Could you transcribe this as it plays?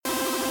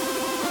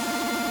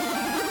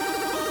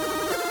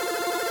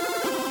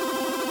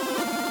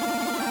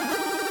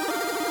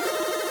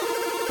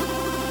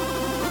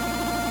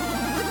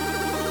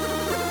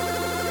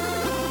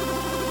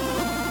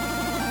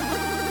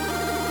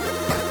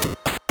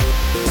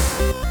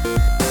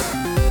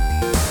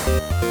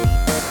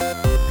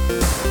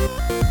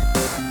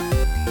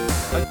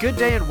Good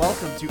day and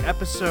welcome to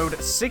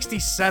episode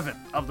 67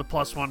 of the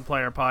Plus One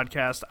Player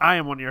podcast. I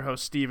am one of your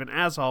hosts, Steve, and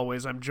as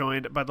always, I'm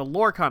joined by the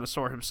lore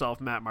connoisseur himself,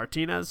 Matt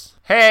Martinez.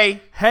 Hey!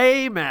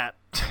 Hey, Matt.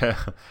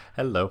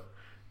 Hello.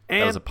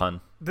 And that was a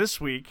pun. This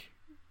week,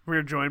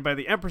 we're joined by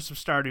the Empress of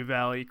Stardew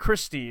Valley,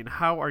 Christine.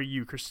 How are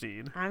you,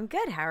 Christine? I'm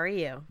good. How are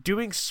you?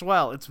 Doing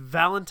swell. It's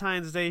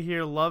Valentine's Day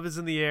here. Love is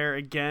in the air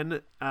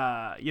again.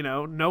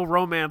 No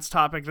romance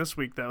topic this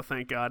week, though,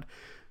 thank God.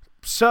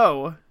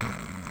 So...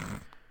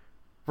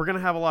 we're going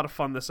to have a lot of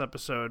fun this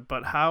episode,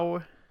 but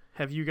how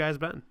have you guys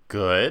been?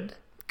 Good.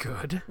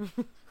 Good.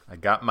 I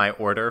got my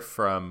order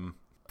from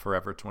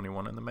Forever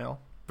 21 in the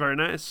mail. Very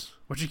nice.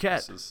 What'd you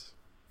get? This is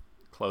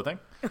clothing.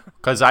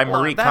 Because I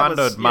Marie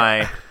Kondo'd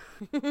my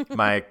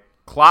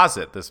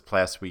closet this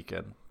past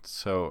weekend.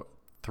 So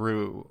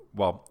threw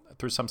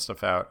some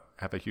stuff out,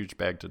 have a huge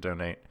bag to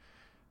donate.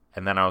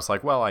 And then I was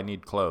like, well, I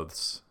need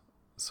clothes.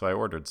 So I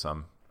ordered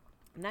some.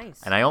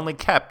 Nice. And I only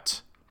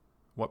kept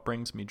what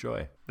brings me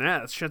joy.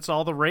 Yeah, that shit's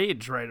all the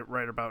rage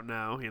right about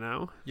now, you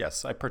know?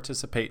 Yes, I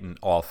participate in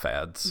all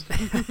fads.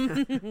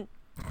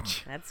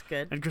 That's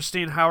good. And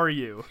Christine, how are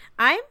you?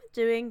 I'm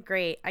doing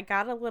great. I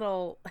got a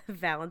little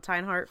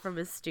Valentine heart from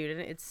a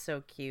student. It's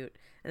so cute.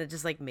 And it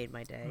just made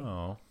my day.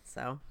 Oh.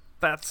 So.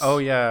 That's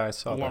I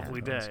saw a that. lovely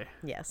day.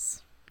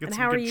 Yes. Get and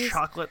some how good are you?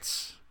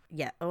 Chocolates.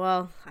 Yeah,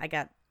 well, I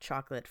got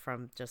chocolate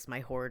from just my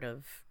hoard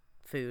of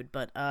food.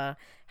 But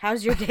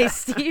how's your day,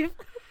 Steve?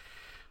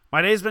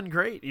 My day's been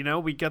great. You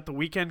know, we got the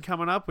weekend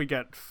coming up. We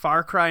got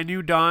Far Cry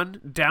New Dawn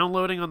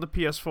downloading on the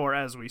PS4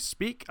 as we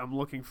speak. I'm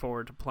looking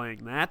forward to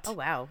playing that. Oh,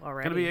 wow.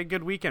 Already. Going to be a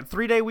good weekend.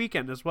 3-day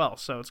weekend as well,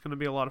 so it's going to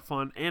be a lot of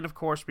fun. And, of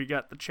course, we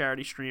got the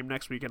charity stream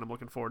next weekend I'm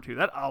looking forward to.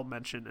 That I'll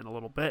mention in a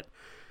little bit.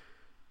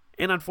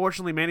 And,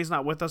 unfortunately, Manny's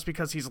not with us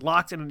because he's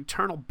locked in an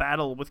eternal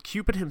battle with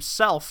Cupid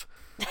himself.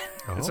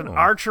 Oh. It's an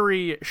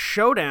archery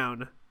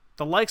showdown,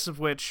 the likes of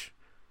which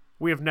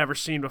we have never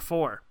seen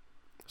before.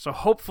 So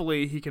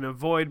hopefully he can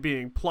avoid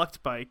being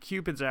plucked by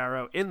Cupid's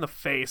arrow in the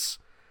face.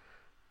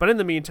 But in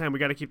the meantime, we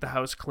got to keep the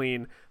house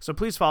clean. So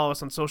please follow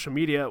us on social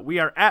media. We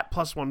are at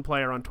Plus One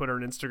Player on Twitter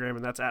and Instagram,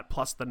 and that's at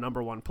plus the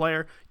number one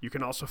player. You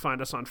can also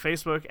find us on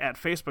Facebook at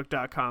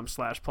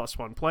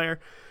facebook.com/+1player.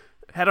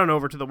 Head on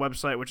over to the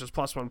website, which is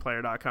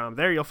plusoneplayer.com.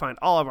 There you'll find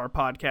all of our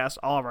podcasts,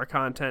 all of our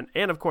content,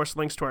 and of course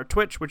links to our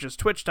Twitch, which is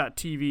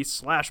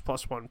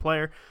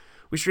twitch.tv/+1player.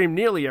 We stream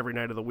nearly every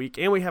night of the week,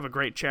 and we have a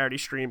great charity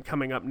stream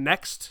coming up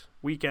next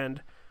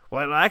weekend.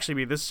 Well, it'll actually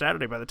be this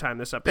Saturday by the time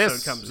this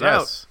episode comes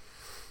out.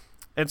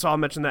 And so I'll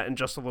mention that in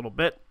just a little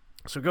bit.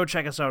 So go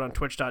check us out on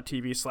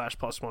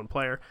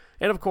twitch.tv/+1player.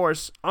 And of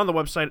course, on the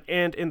website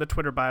and in the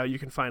Twitter bio, you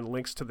can find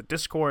links to the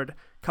Discord.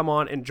 Come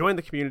on and join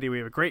the community. We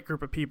have a great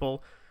group of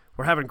people.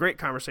 We're having great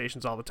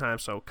conversations all the time.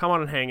 So come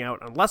on and hang out,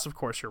 unless, of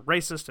course, you're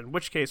racist, in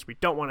which case we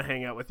don't want to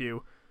hang out with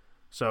you.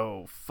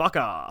 So fuck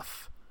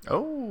off.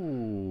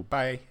 Oh,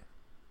 bye.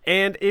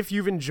 And if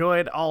you've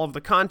enjoyed all of the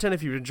content,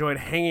 if you've enjoyed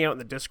hanging out in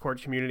the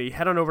Discord community,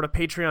 head on over to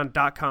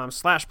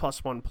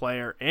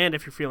patreon.com/+1player. And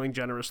if you're feeling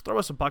generous, throw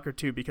us a buck or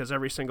two, because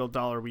every single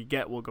dollar we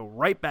get will go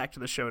right back to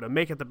the show to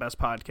make it the best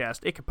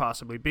podcast it could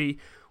possibly be.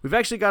 We've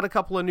actually got a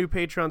couple of new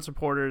Patreon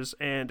supporters,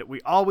 and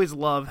we always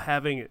love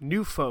having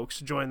new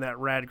folks join that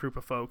rad group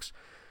of folks.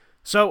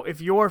 So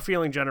if you're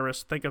feeling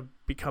generous, think of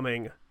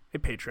becoming a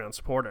Patreon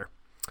supporter.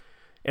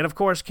 And, of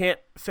course, can't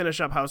finish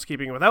up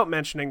housekeeping without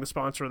mentioning the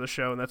sponsor of the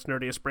show, and that's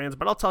Nerdiest Brands,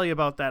 but I'll tell you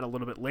about that a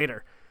little bit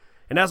later.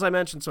 And as I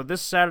mentioned, so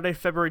this Saturday,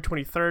 February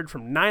 23rd,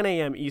 from 9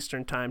 a.m.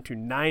 Eastern Time to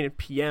 9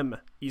 p.m.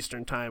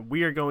 Eastern Time,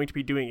 we are going to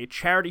be doing a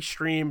charity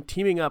stream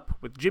teaming up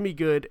with Jimmy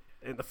Good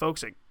and the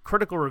folks at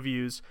Critical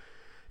Reviews.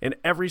 And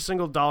every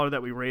single dollar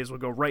that we raise will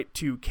go right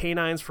to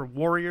Canines for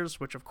Warriors,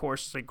 which, of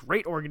course, is a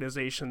great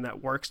organization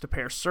that works to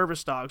pair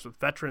service dogs with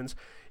veterans.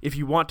 If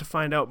you want to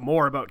find out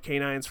more about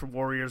Canines for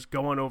Warriors,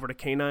 go on over to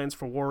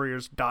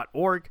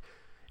caninesforwarriors.org,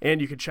 and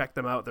you can check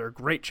them out. They're a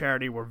great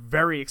charity. We're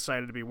very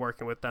excited to be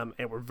working with them,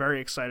 and we're very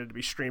excited to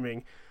be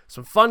streaming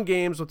some fun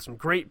games with some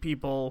great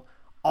people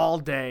all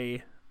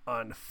day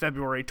on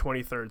February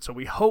 23rd. So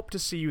we hope to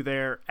see you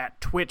there at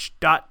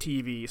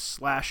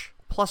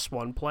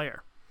twitch.tv/+1player.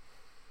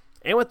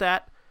 And with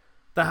that,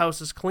 the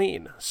house is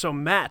clean. So,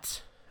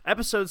 Matt,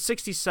 episode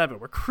 67.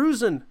 We're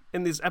cruising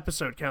in these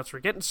episode counts. We're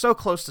getting so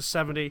close to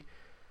 70.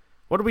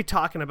 What are we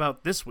talking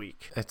about this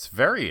week? It's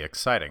very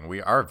exciting.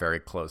 We are very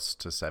close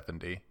to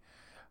 70.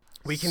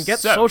 We can get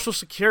Social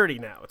Security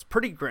now. It's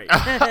pretty great.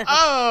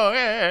 Oh,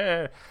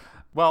 yeah.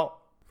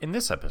 Well, in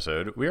this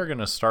episode, we are going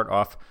to start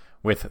off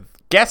with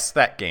Guess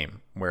That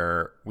Game,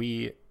 where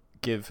we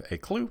give a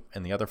clue,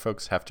 and the other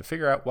folks have to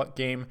figure out what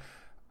game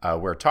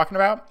we're talking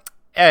about.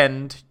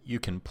 And you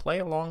can play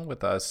along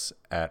with us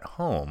at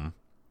home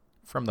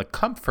from the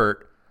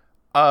comfort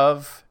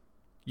of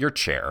your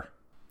chair.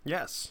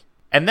 Yes.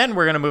 And then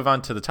we're going to move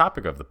on to the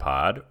topic of the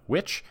pod,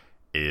 which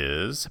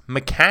is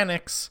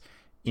mechanics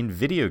in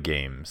video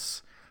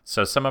games.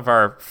 So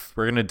we're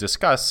going to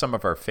discuss some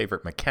of our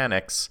favorite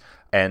mechanics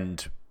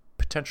and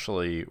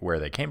potentially where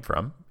they came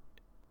from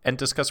and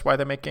discuss why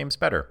they make games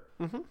better.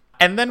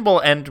 And then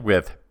we'll end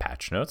with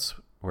patch notes,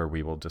 where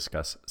we will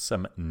discuss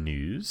some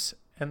news,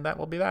 and that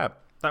will be that.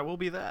 That will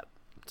be that.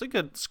 It's a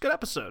good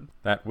episode.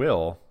 That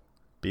will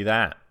be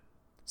that.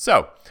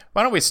 So,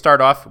 why don't we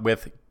start off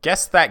with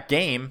Guess That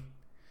Game?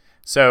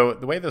 So,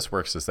 the way this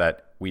works is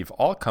that we've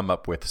all come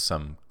up with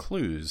some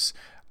clues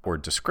or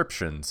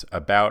descriptions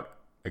about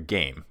a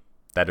game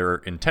that are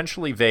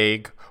intentionally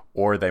vague,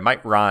 or they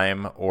might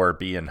rhyme or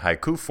be in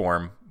haiku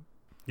form.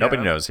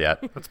 Nobody knows yet.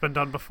 It's been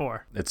done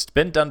before. It's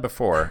been done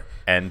before,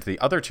 and the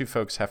other two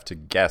folks have to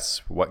guess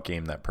what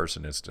game that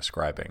person is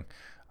describing.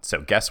 So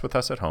guess with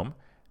us at home,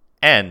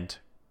 and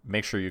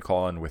make sure you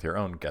call in with your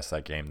own Guess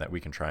That Game that we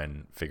can try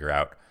and figure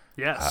out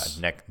Yes.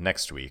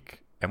 next week.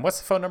 And what's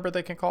the phone number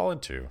they can call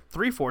into?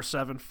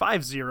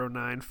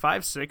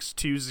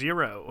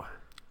 347-509-5620.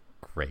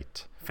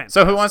 Great. Fantastic.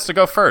 So who wants to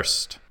go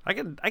first? I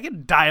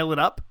can dial it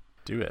up.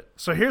 Do it.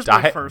 So here's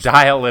my first one.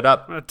 Dial it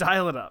up. I'm going to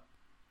dial it up.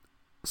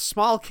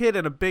 Small kid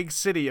in a big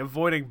city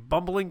avoiding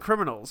bumbling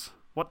criminals.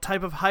 What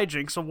type of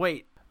hijinks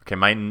await? Okay,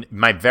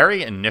 my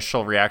very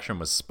initial reaction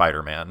was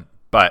Spider-Man,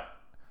 but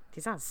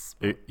He's not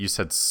small. you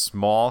said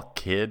small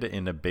kid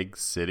in a big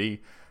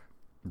city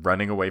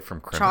running away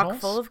from criminals?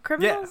 Chock full of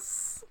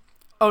criminals?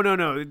 Oh,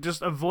 no.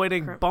 Just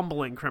avoiding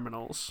bumbling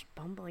criminals.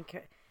 Bumbling.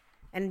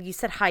 And you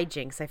said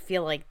hijinks. I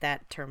feel like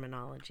that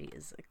terminology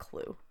is a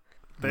clue.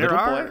 There Little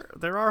are boy?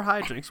 there are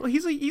hijinks. Well,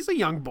 he's a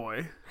young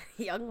boy.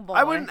 Young boy.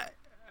 I wouldn't.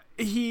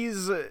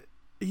 He's a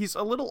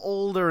little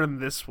older in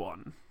this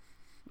one.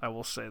 I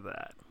will say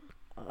that.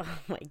 Oh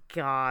my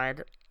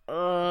god.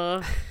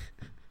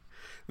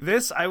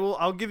 This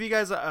I'll give you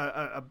guys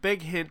a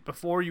big hint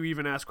before you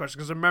even ask questions,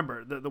 because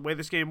remember the way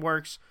this game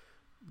works,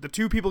 the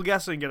two people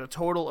guessing get a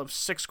total of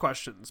 6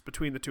 questions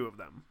between the two of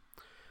them.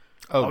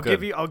 Oh,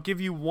 I'll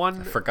give you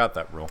one. I forgot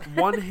that rule.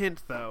 One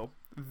hint though.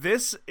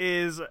 This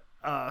is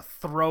a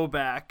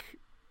throwback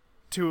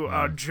to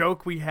a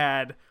joke we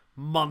had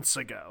months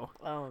ago.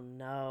 Oh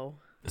no.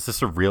 Is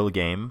this a real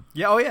game?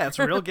 Yeah. Oh yeah. It's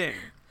a real game.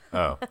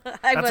 Oh,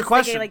 I That's was a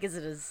question. thinking, like, is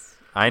it as...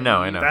 I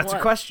know. That's What?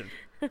 a question.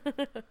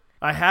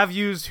 I have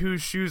used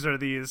whose shoes are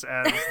these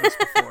as this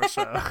before,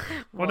 so.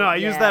 Well, no, I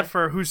used yeah. that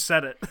for who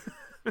said it.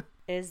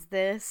 Is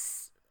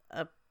this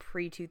a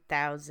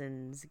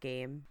pre-2000s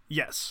game?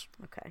 Yes.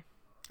 Okay.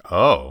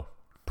 Oh,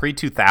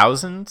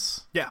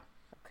 pre-2000s? Yeah.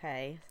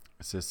 Okay.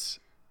 Is this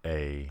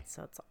a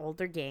So it's an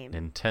older game.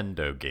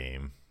 Nintendo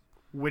game?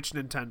 Which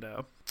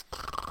Nintendo?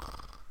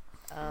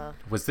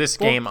 Was this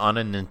game on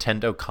a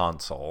Nintendo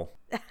console?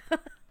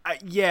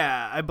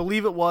 Yeah, I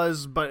believe it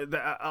was, but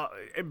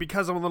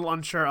because I'm a little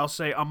unsure, I'll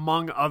say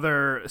among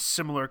other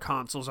similar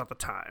consoles at the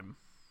time.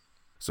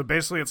 So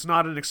basically, it's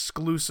not an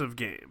exclusive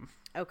game.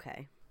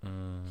 Okay.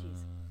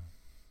 Jeez.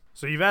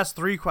 So you've asked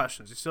 3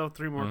 questions. You still have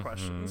 3 more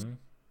questions.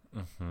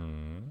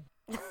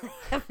 I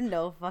have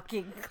no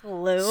fucking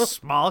clue.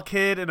 Small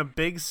kid in a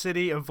big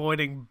city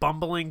avoiding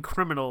bumbling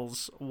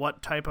criminals.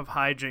 What type of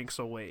hijinks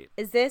await?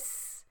 Is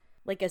this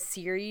like a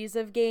series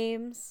of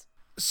games?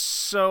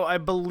 So I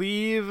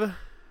believe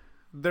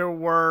there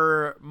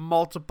were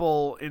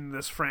multiple in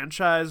this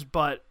franchise,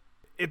 but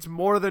it's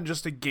more than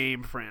just a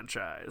game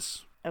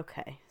franchise.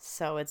 Okay.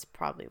 So it's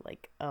probably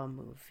like a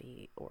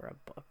movie or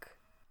a book.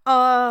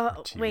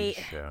 TV Wait.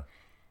 show.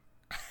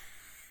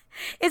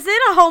 Is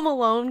it a Home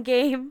Alone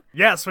game?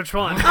 Yes, which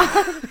one?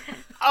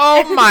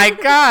 Oh my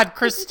God,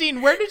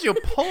 Christine, where did you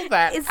pull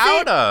that Is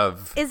out it-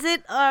 of? Is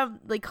it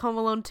like Home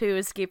Alone 2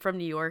 Escape from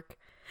New York?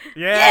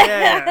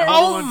 Yeah. Oh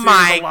Home Alone 2,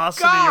 my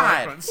Velocity New York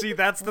God. one. See,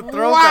 that's the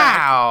throwback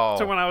Wow.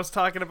 to when I was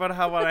talking about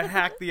how when I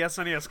hacked the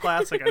SNES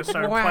Classic, I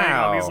started playing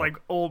all these like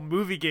old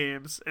movie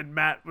games, and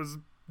Matt was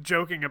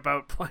joking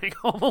about playing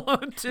Home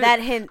Alone 2. That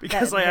hint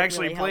because that I hint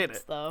actually really played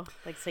helps, it. though.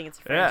 Like saying it's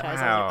a Yeah. franchise.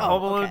 Wow. I was like,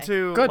 Home oh, Alone okay.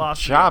 2. Good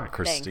Lost New job, York.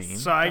 Christine.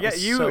 So I That get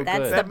was you. so That's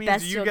good. the That means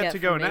best you you'll get get to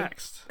go from me.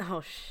 next.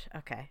 Oh,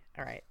 okay.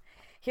 All right.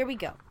 Here we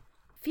go.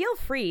 Feel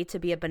free to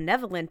be a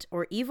benevolent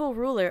or evil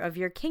ruler of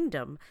your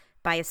kingdom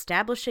by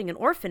establishing an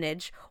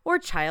orphanage or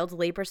child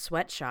labor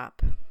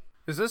sweatshop.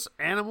 Is this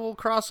Animal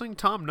Crossing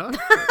Tom Nook?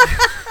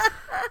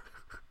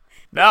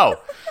 No.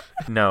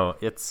 No,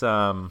 it's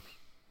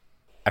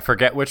I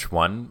forget which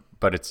one,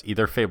 but it's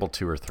either Fable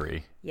 2 or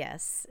 3.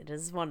 Yes, it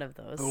is one of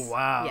those. Oh,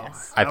 wow.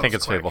 Yes. I That think was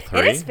it's quick. Fable 3,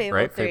 It is Fable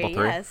right? 3, Fable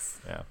 3. yes.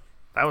 Yeah.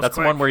 That was That's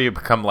the quick. one where you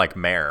become like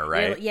mayor,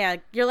 right?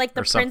 You're like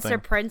the Or prince or something.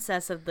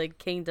 princess of the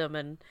kingdom,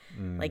 and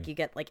like you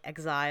get like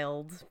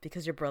exiled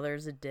because your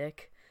brother's a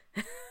dick.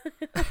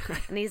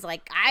 And he's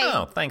like,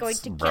 I'm thanks, going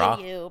to brah.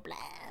 kill you,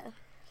 blah.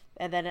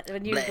 And then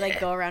when you like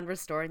go around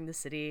restoring the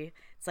city,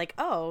 it's like,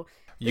 oh,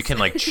 You can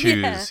like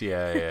choose.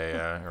 Yeah,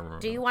 yeah. I remember.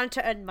 do you want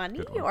to earn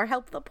money or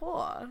help the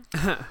poor?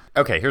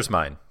 Okay, here's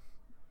mine.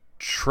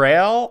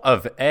 Trail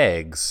of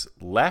eggs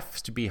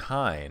left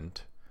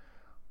behind.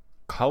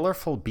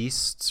 Colorful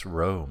beasts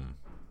roam.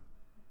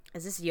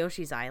 Is this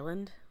Yoshi's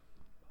Island?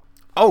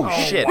 Oh,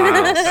 shit.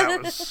 Wow, it is.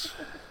 that was,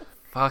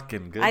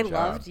 Fucking good I job.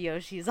 loved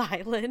Yoshi's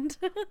Island.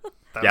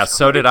 that Yeah, was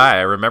so did I.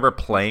 I remember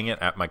playing it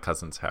at my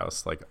cousin's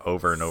house like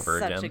over and over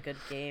Such again. a good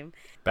game.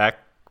 Back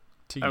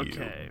to you.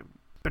 Okay.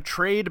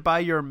 Betrayed by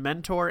your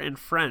mentor and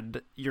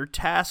friend, you're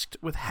tasked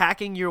with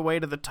hacking your way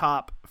to the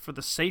top for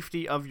the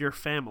safety of your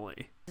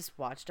family. Just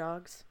Watch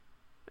Dogs.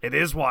 It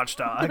is Watch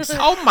Dogs.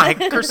 Oh my,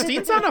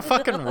 Christine's on a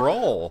fucking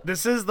roll.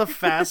 This is the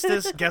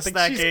fastest Guess think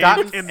That she's Game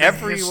gotten in the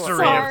every history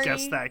Sorry. of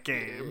Guess That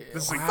Game.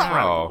 This is Wow.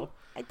 incredible.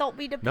 I don't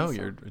mean to be No, so-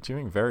 you're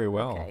doing very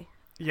well. Okay.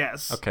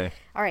 Yes. Okay.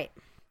 All right.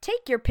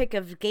 Take your pick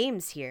of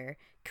games here.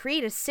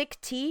 Create a sick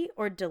tea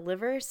or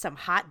deliver some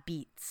hot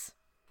beats.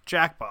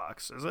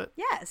 Jackbox, is it?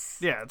 Yes.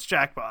 Yeah, it's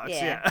Jackbox.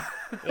 Yeah.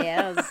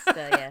 Yeah, that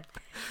was,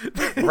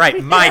 yeah.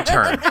 Right, my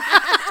turn.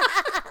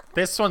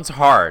 This one's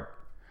hard.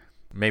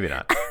 Maybe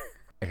not.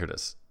 Here it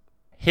is.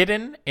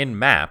 Hidden in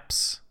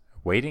maps,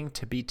 waiting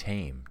to be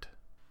tamed.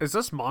 Is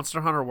this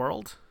Monster Hunter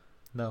World?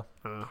 No.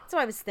 That's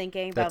what I was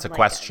thinking. That's but a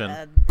question.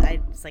 I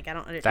was like, I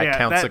don't understand. That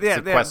counts as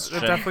a question.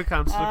 It definitely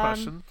counts as a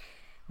question.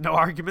 No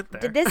argument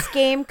there. Did this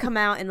game come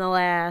out in the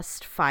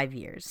last 5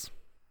 years?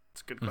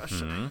 It's a good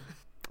question.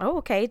 Oh,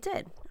 okay, it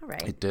did. All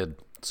right. It did.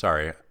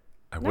 Sorry.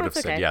 I would have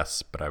it's said okay.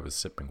 yes, but I was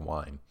sipping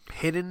wine.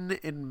 Hidden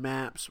in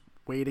maps,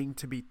 waiting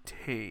to be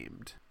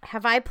tamed.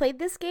 Have I played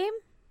this game,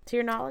 to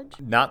your knowledge?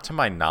 Not to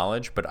my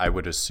knowledge, but I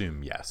would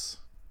assume yes.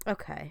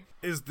 Okay.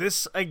 Is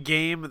this a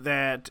game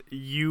that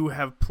you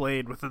have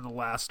played within the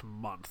last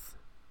month?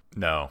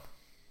 No.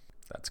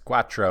 That's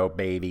Quattro,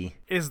 baby.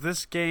 Is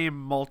this game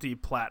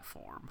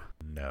multi-platform?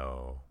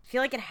 No. I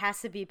feel like it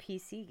has to be a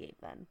PC game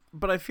then.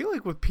 But I feel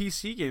like with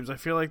PC games, I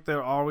feel like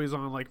they're always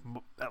on like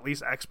at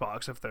least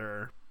Xbox if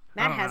they're.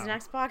 Matt has an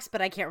Xbox,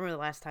 but I can't remember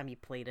the last time you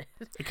played it.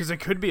 Because it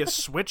could be a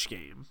Switch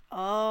game.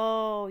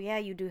 Oh, yeah,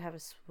 you do have a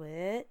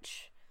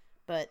Switch,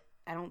 but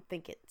I don't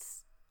think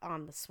it's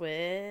on the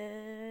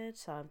Switch,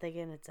 so I'm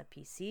thinking it's a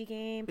PC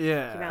game.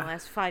 Yeah. Came out in the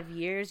last 5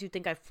 years. You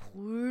think I've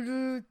played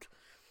it?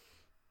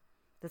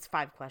 That's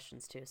 5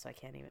 questions, too, so I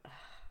can't even...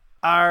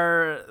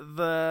 Are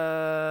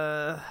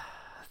the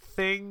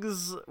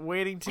things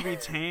waiting to be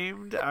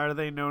tamed, are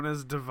they known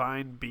as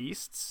divine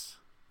beasts?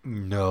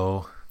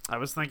 No. I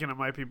was thinking it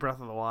might be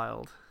Breath of the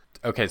Wild.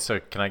 Okay, so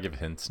can I give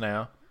hints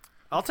now?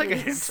 I'll take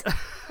Please.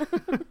 a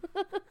hint.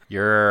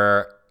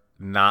 You're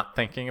not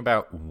thinking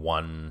about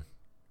one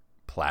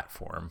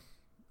platform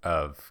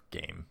of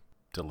game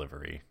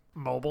delivery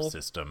Mobile.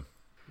 system.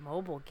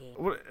 Mobile game.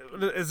 What,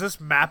 is this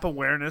Map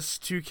Awareness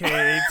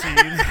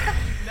 2K18?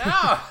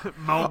 No!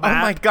 Mo Oh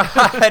my god,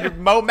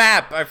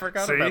 MoMap! I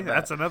forgot See, about that.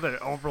 that's another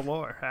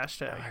overlore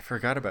hashtag. I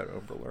forgot about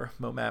Overlord.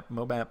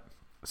 MoMap.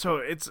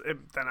 So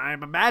then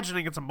I'm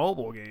imagining it's a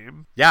mobile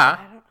game. Yeah.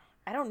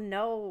 I don't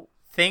know.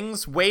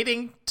 Things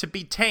waiting to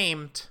be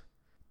tamed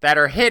that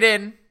are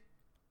hidden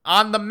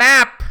on the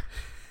map.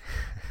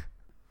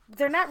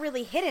 They're not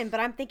really hidden, but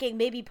I'm thinking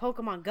maybe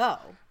Pokemon Go.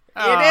 It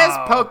is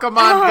Pokemon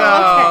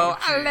Oh,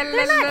 Go.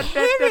 They're not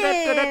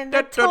hidden.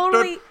 They're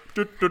totally...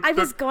 I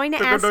was going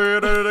to ask...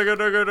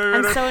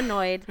 I'm so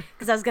annoyed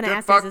because I was going to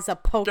ask, is this a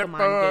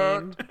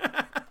Pokemon game?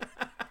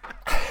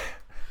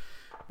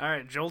 All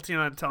right,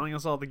 Jolteon telling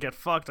us all to get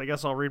fucked. I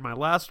guess I'll read my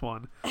last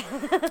one.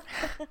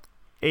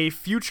 A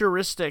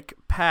futuristic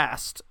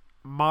past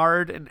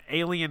marred an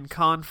alien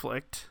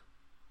conflict.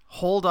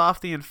 Hold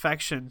off the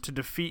infection to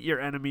defeat your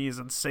enemies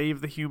and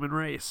save the human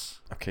race.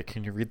 Okay,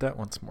 can you read that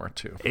once more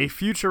too? A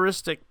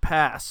futuristic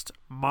past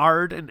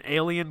marred an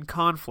alien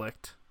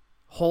conflict.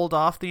 Hold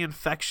off the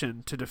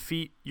infection to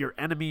defeat your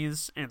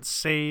enemies and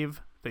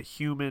save the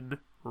human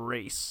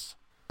race.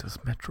 Does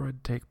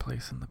Metroid take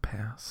place in the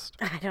past?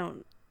 I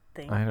don't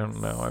think... I don't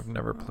know. I've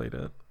never played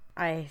it.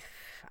 I've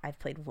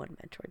played one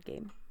Metroid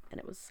game, and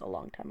it was a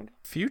long time ago.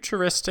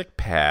 Futuristic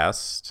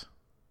past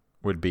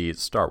would be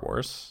Star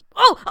Wars.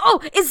 Oh!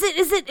 Is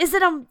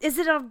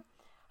it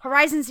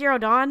Horizon Zero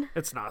Dawn?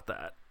 It's not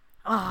that.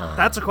 Oh,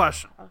 That's a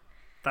question.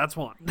 That's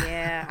one.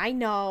 yeah, I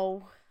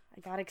know.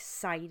 I got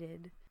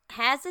excited.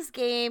 Has this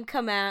game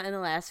come out in the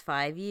last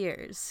 5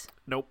 years?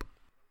 Nope.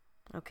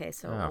 Okay,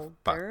 so Oh,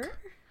 older.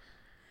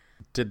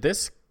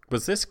 fuck.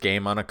 Was this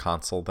game on a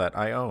console that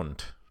I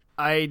owned?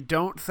 I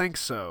don't think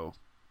so.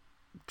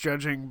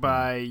 Judging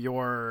by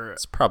your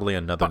It's probably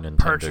another Nintendo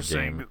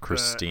purchasing game,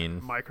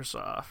 Christine.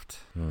 Microsoft.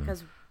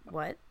 Because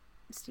what,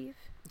 Steve?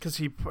 Because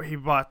he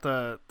bought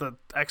the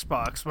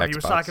Xbox. When he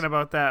was Xbox. talking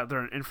about that,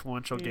 they're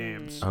influential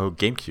games. Oh,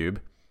 GameCube.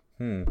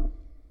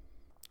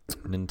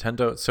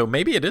 Nintendo. So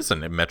maybe it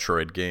isn't a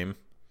Metroid game.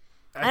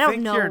 I don't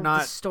think know you're the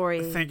not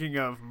story. thinking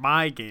of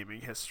my gaming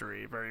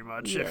history very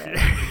much. Yeah. If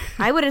you,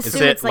 I would Is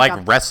assume it it's like a...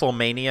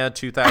 WrestleMania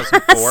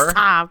 2004?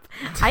 Stop.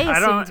 I I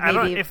assumed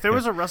don't. maybe... If there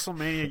was a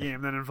WrestleMania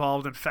game that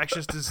involved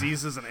infectious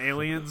diseases and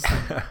aliens,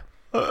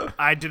 then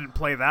I didn't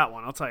play that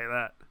one. I'll tell you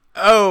that.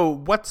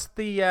 Oh, what's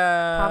the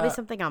Probably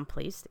something on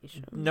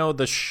PlayStation. No,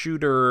 the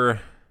shooter.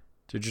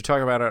 Did you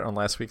talk about it on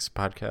last week's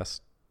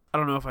podcast? I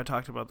don't know if I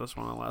talked about this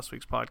one on last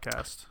week's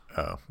podcast.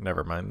 Oh,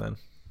 never mind then.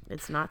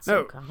 It's not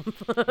No.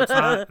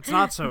 SOCOM. It's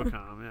not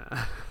SOCOM,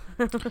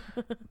 yeah.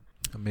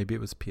 Maybe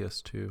it was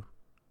PS2.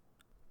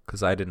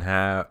 Because I didn't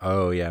have...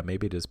 Oh, yeah,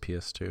 maybe it is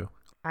PS2.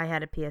 I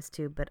had a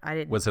PS2, but I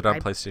didn't... Was it on I-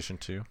 PlayStation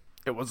 2?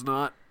 It was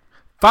not.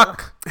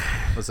 Fuck.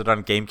 Was it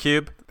on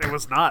GameCube? It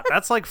was not.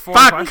 That's like 4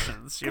 Fuck!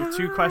 questions. You have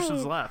 2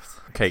 questions left.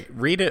 Okay,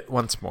 read it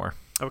once more.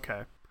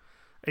 Okay.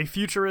 A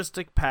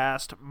futuristic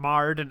past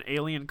marred in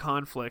alien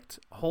conflict.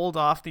 Hold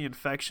off the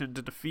infection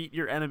to defeat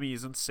your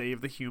enemies and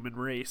save the human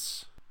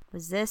race.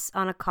 Was this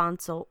on a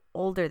console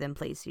older than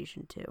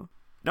PlayStation 2?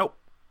 Nope.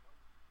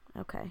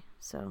 Okay,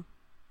 so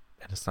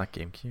And it's not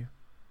GameCube?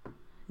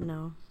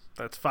 no.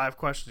 That's 5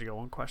 questions. You got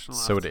 1 question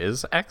left. So it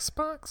is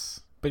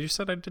Xbox? But you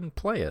said I didn't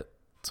play it.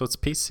 So it's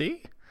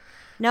PC?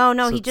 No,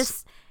 So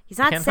he's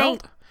not saying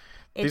Handheld?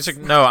 it's...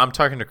 No, I'm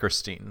talking to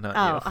Christine, not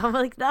Oh, you. I'm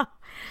like, no.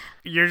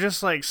 You're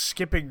just like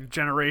skipping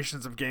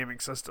generations of gaming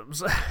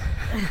systems.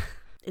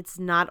 It's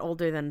not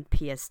older than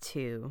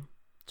PS2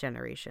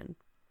 generation.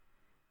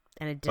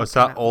 And it did Oh, it's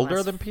not come out older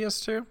last- than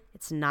PS2?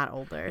 It's not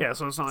older. Yeah,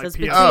 so it's not So like it's PS1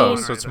 between- Oh, or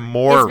so it's anything.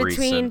 more It's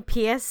between recent.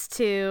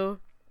 PS2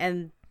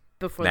 and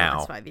before Now. the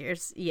last 5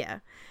 years. Yeah.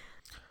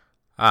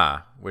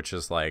 Which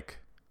is like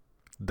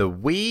the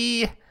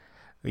Wii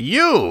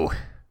U.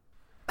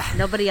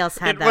 Nobody else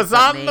had It that. was but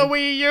on me. the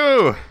Wii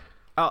U.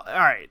 All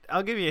right,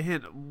 I'll give you a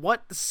hint.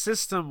 What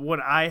system would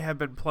I have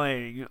been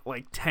playing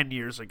like 10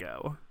 years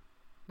ago?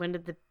 When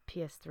did the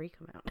PS3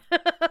 come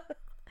out?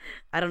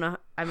 I don't know.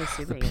 I'm The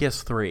assuming.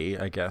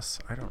 PS3, I guess.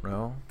 I don't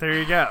know. There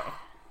you go.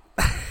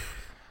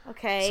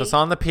 Okay. So it's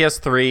on the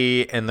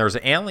PS3, and there's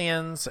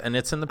aliens, and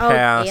it's in the Oh,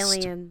 past,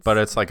 aliens. but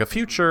it's like a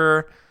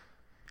future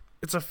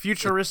It's a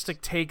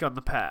futuristic take on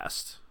the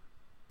past.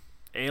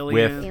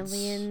 with Aliens.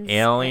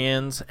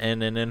 aliens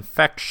and an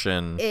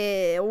infection.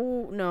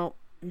 No.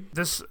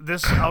 This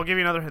I'll give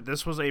you another hint.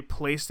 This was a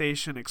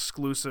PlayStation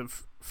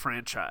exclusive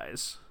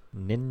franchise.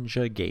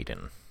 Ninja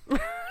Gaiden.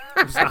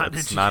 It's not,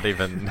 It's not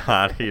even Yeah,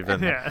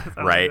 I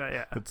don't right. think that,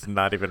 yeah. It's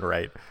not even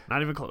right.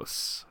 Not even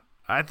close.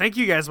 I think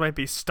you guys might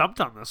be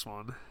stumped on this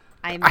one.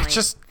 I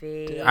just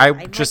I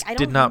did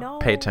don't not know.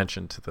 pay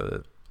attention to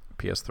the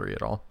PS3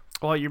 at all.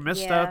 Well, you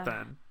missed Yeah. out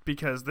then,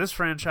 because this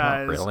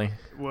franchise really.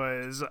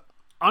 was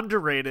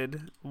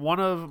underrated. One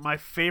of my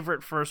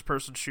favorite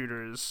first-person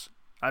shooters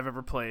I've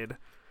ever played.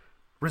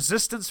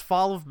 Resistance: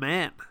 Fall of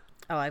Man.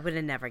 Oh, I would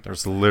have never guessed.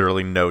 There's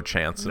literally no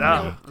chance of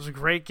No, me it was a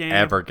great game.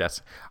 ever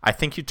guessing. I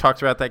think you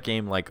talked about that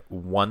game like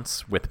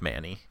once with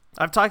Manny.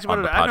 I've talked about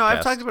on it. the I know I've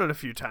podcast. talked about it a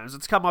few times.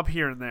 It's come up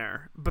here and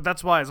there, but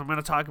that's why I'm going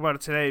to talk about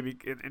it today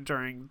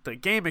during the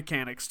game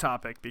mechanics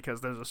topic,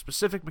 because there's a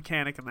specific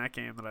mechanic in that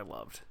game that I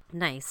loved.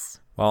 Nice.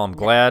 Well, I'm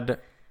glad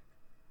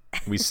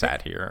we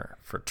sat here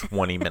for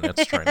 20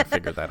 minutes trying to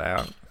figure that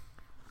out.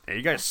 Hey,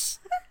 you guys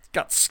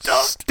got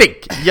stumped.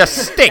 Stink. You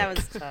stink. That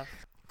was tough.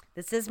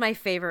 This is my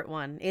favorite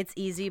one. It's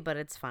easy, but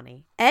it's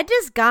funny.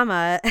 Edges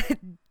Gama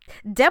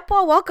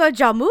Depo Waka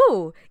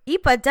Jamu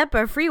Ipa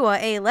Depa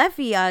Friwa A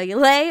Lefia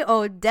Le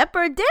O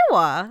Deper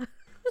Dewa.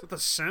 Is it The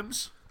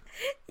Sims?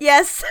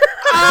 Yes.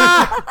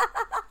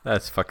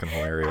 That's fucking I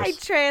hilarious.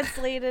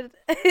 translated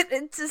it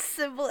into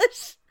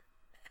Simlish.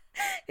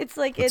 It's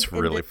like It's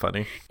really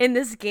funny. in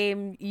this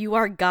game, you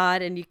are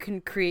God and you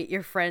can create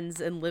your friends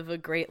and live a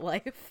great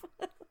life.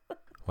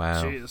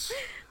 Wow. Jeez.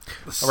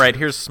 All right,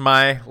 here's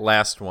my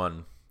last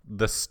one.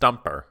 The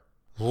Stumper.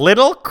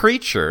 Little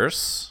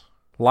creatures,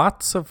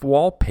 lots of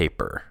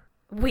wallpaper.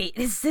 Wait,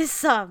 is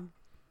this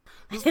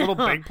This Little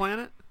Big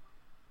Planet?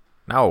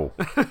 No.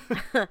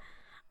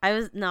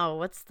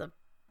 what's the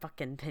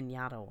fucking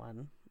pinata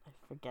one? I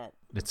forget.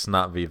 It's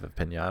not Viva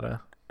Pinata.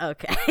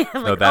 Okay.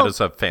 I'm No, like, that oh, is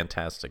a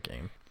fantastic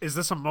game. Is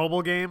this a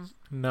mobile game?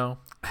 No.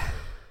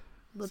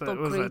 So little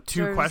was it 2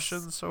 creatures,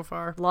 questions so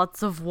far?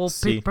 Lots of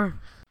wallpaper.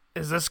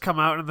 Is this come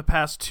out in the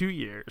past 2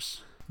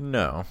 years?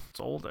 No. It's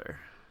older.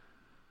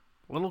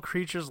 Little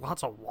creatures,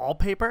 lots of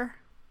wallpaper?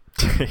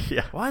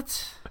 Yeah.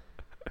 What?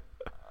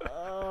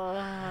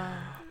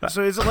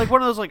 So is it like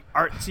one of those like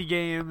artsy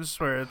games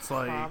where it's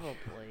like... Probably.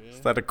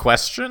 Is that a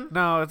question?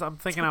 No, I'm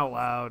thinking out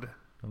loud.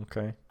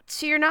 Okay.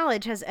 To your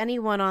knowledge, has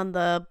anyone on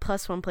the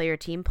 +1 player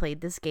team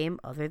played this game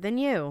other than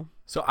you?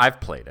 So I've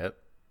played it.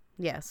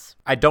 Yes.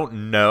 I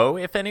don't know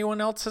if anyone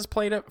else has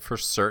played it for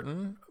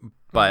certain,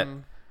 but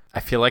I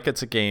feel like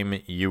it's a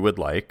game you would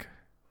like,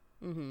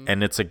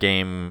 and it's a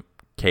game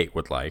Kate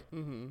would like.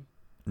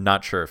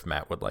 Not sure if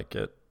Matt would like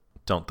it.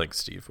 Don't think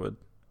Steve would.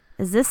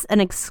 Is this an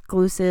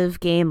exclusive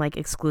game, like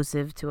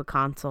exclusive to a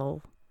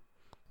console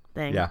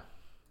thing? Yeah.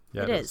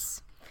 Yeah, it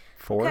is.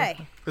 4?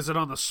 Okay. Is it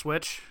on the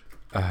Switch?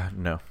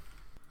 No.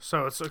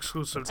 So it's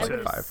exclusive It's like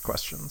to 5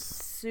 questions.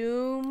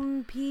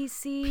 Assume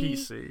PC.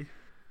 PC.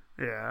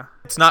 Yeah.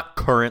 It's not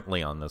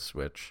currently on the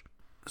Switch.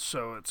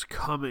 So it's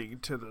coming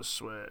to the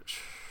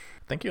Switch.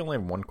 I think you only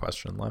have 1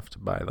 question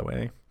left, by the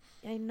way.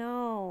 I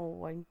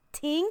know. I'm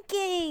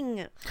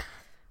thinking.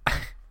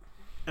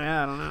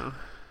 Yeah, I don't know.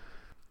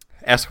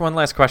 Ask one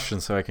last question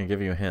so I can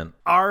give you a hint.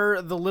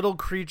 Are the little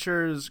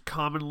creatures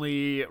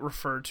commonly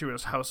referred to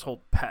as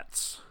household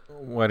pets?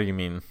 What do you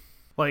mean?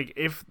 Like,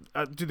 if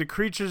do the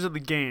creatures in the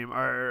game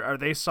are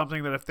they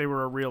something that if they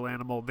were a real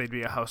animal they'd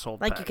be a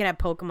household Like pet? you could have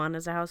Pokemon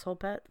as a household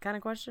pet kind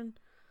of question?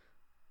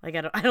 Like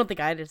I don't think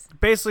I just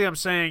Basically, I'm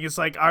saying it's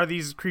like, are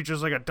these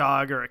creatures like a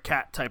dog or a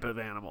cat type of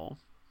animal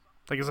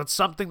Like, is it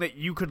something that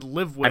you could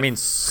live with? I mean,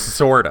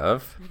 sort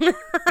of. in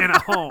a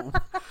home.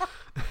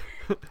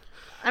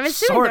 I'm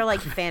assuming they're like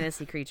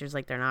fantasy creatures,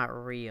 like they're not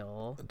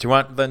real. Do you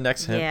want the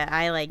next hint? Yeah,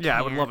 I like. Yeah,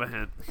 I would love a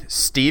hint.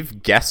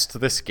 Steve guessed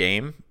this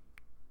game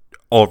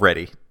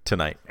already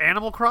tonight.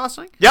 Animal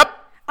Crossing? Yep.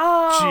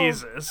 Oh,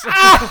 Jesus.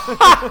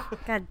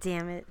 God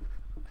damn it!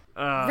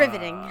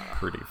 Riveting.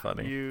 Pretty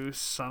funny. You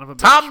son of a bitch.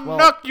 Tom Well,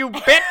 Nook, you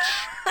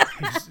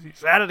bitch.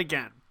 he's at it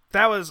again.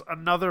 That was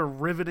another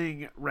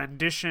riveting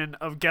rendition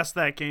of Guess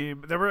That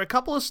Game. There were a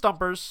couple of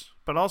stumpers,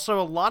 but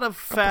also a lot of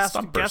fast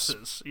stumpers.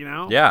 guesses, you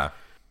know? Yeah.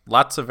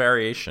 Lots of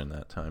variation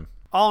that time.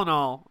 All in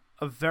all,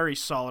 a very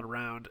solid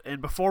round.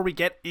 And before we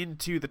get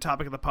into the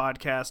topic of the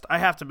podcast, I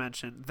have to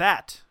mention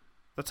that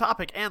the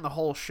topic and the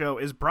whole show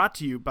is brought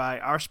to you by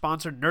our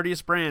sponsor,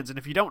 Nerdiest Brands. And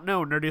if you don't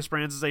know, Nerdiest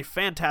Brands is a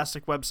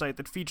fantastic website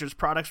that features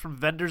products from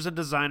vendors and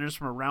designers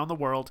from around the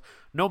world,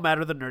 no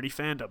matter the nerdy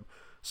fandom.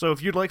 So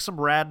if you'd like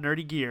some rad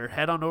nerdy gear,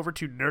 head on over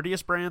to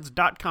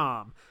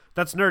nerdiestbrands.com.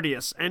 That's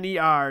Nerdiest,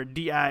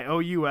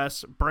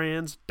 Nerdious,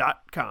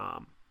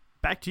 brands.com.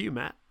 Back to you,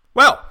 Matt.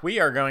 Well, we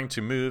are going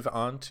to move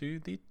on to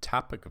the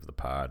topic of the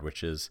pod,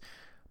 which is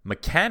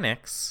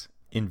mechanics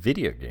in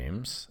video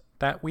games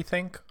that we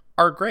think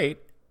are great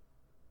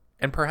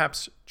and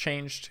perhaps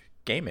changed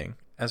gaming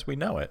as we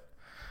know it.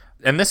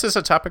 And this is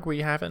a topic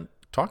we haven't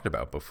talked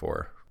about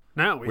before,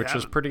 No, we which is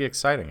haven't. pretty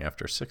exciting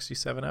after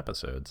 67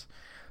 episodes.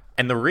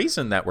 And the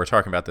reason that we're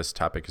talking about this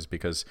topic is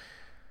because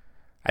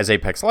as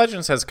Apex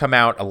Legends has come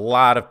out, a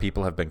lot of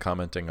people have been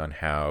commenting on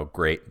how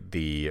great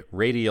the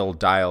radial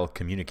dial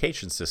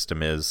communication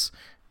system is,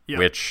 Yep.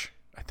 which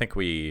I think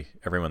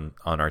everyone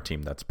on our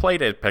team that's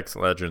played Apex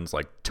Legends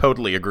like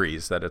totally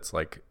agrees that it's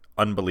like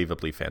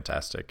unbelievably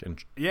fantastic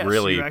and Yes,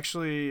 really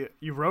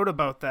you wrote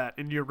about that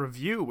in your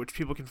review, which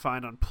people can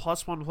find on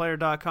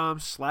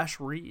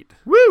plusoneplayer.com/read.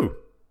 woo.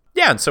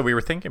 Yeah, and so we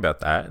were thinking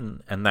about that,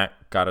 and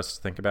that got us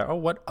to think about,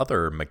 what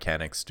other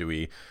mechanics do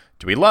we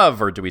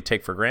love or do we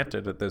take for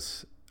granted at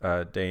this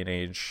day and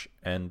age?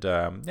 And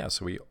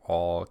so we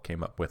all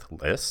came up with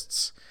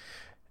lists.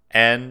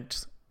 And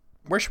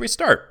where should we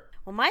start?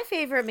 Well, my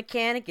favorite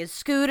mechanic is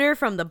Scooter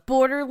from the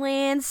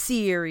Borderlands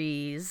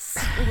series.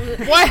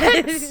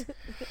 What?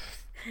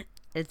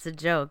 It's a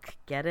joke.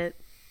 Get it?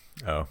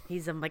 Oh,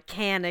 He's a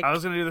mechanic. I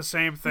was going to do the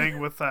same thing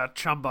with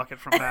Chum Bucket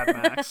from Mad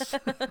Max.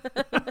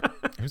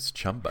 who's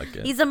Chum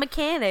Bucket? He's a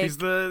mechanic. He's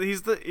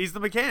the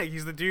mechanic.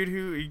 He's the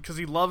dude because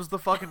he loves the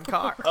fucking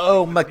car.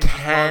 Oh,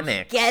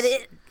 mechanics. Get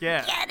it?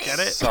 Yeah, get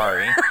it?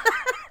 Sorry.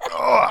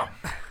 Ugh.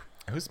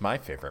 Who's my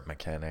favorite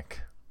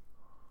mechanic?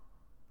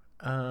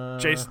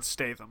 Jason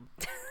Statham.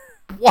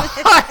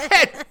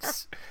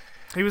 What?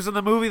 He was in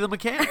the movie The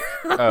Mechanic.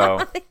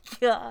 Oh,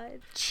 God.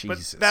 But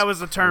Jesus. that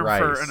was a term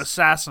for Christ. an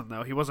assassin,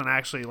 though. He wasn't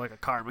actually like a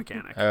car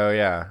mechanic. Oh,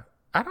 yeah.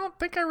 I don't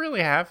think I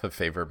really have a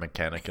favorite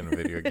mechanic in a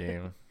video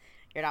game.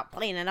 You're not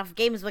playing enough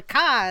games with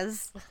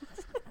cars.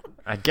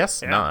 I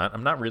guess Yeah. not.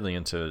 I'm not really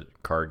into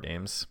card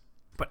games.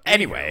 But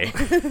Anyway,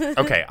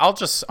 okay, I'll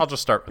just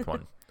start with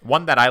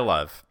one that I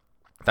love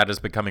that is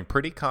becoming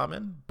pretty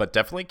common, but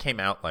definitely came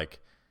out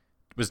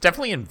was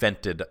definitely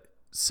invented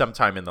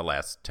sometime in the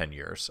last 10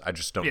 years. I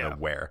just don't know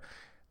where.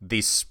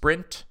 The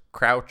sprint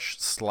crouch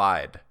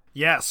slide.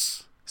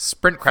 yes.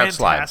 Sprint crouch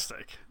slide.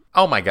 Fantastic.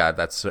 Oh my god,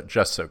 that's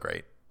just so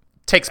great.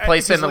 Takes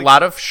place because, in a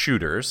lot of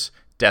shooters.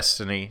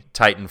 Destiny,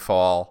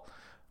 Titanfall,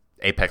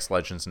 Apex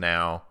Legends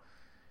now.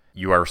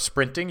 You are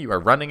sprinting, you are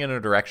running in a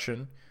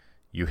direction.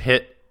 You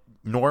hit,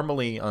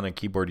 normally on a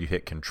keyboard you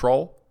hit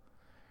control.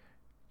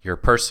 Your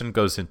person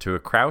goes into a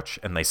crouch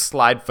and they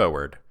slide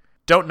forward.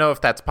 Don't know if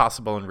that's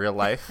possible in real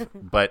life,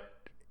 but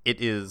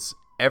it is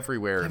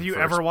everywhere. Have in you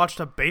first- ever watched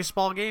a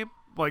baseball game?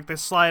 Like, they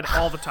slide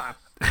all the time.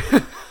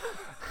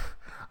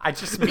 I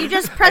just You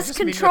just press I just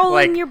mean with, control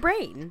in like- your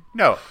brain.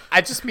 No,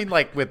 I just mean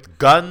like with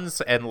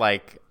guns and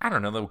like, I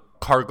don't know, the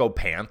cargo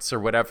pants or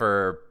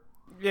whatever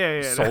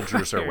Yeah.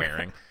 soldiers are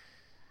wearing.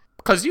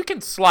 Because you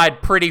can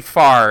slide pretty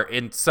far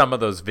in some of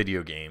those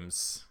video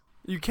games.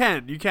 You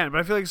can, but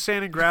I feel like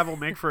sand and gravel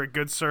make for a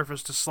good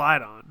surface to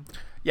slide on.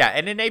 Yeah,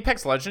 and in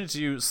Apex Legends,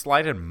 you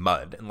slide in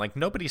mud, and like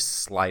nobody's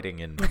sliding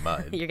in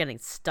mud You're getting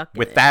stuck in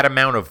with it. that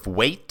amount of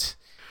weight.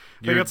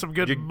 They got some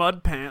good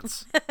mud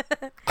pants.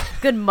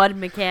 Good mud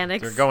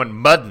mechanics. You're going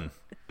mudding.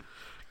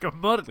 Go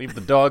mud. Leave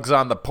the dogs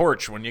on the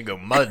porch when you go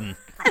mudding.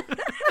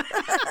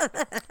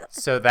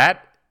 So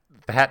that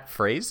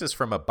phrase is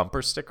from a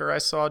bumper sticker I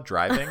saw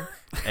driving,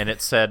 and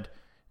it said,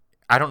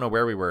 I don't know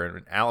where we were,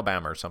 in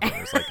Alabama or something.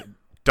 It was like,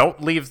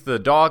 don't leave the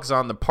dogs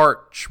on the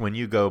porch when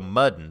you go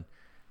mudding.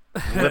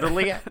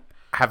 Literally,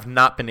 have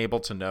not been able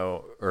to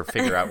know or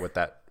figure out what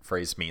that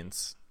phrase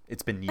means.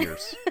 It's been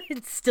years.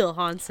 It still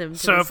haunts him. To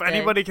So this if day.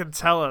 anybody can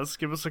tell us,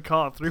 give us a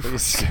call at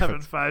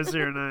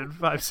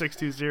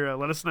 347-509-5620.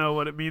 Let us know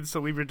what it means to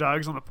leave your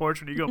dogs on the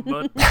porch when you go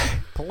mud.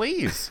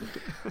 Please.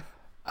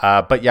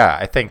 But yeah,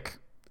 I think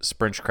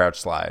sprint crouch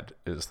slide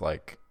is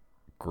like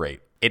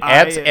great. It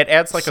adds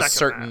like a second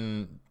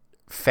certain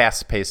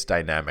fast-paced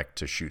dynamic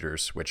to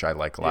shooters, which I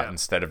like a lot. Yeah.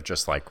 Instead of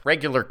just like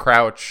regular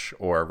crouch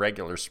or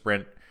regular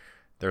sprint,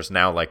 there's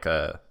now like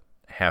a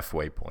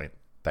halfway point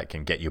that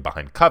can get you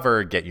behind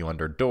cover, get you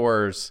under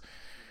doors.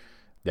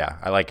 Yeah,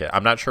 I like it.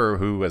 I'm not sure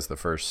who was the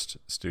first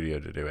studio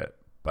to do it,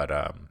 but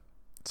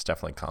it's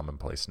definitely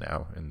commonplace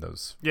now in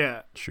those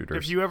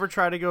shooters. If you ever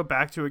try to go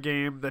back to a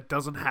game that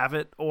doesn't have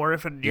it, or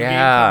if a new game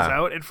Yeah. comes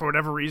out and for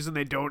whatever reason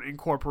they don't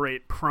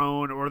incorporate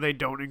prone or they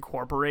don't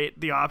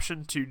incorporate the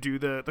option to do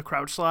the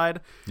crouch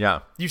slide,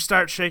 Yeah. you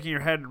start shaking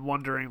your head and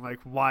wondering, like,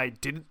 why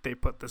didn't they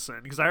put this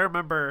in? Because I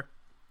remember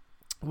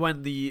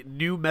when the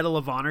new Medal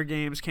of Honor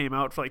games came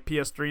out for like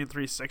PS3 and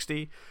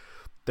 360,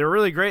 they were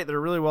really great. They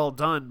were really well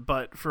done.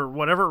 But for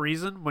whatever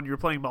reason, when you were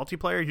playing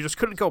multiplayer, you just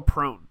couldn't go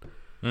prone.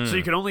 So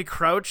you could only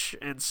crouch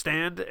and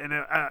stand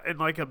in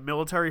like a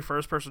military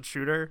first-person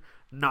shooter,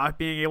 not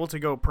being able to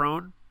go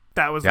prone.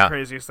 That was the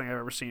craziest thing I've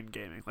ever seen in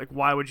gaming. Like,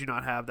 why would you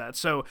not have that?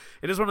 So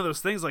it is one of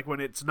those things, like, when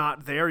it's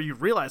not there, you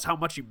realize how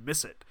much you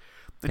miss it.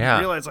 And you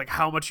realize, like,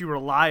 how much you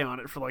rely on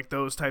it for, like,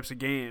 those types of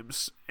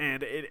games.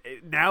 And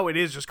now it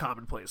is just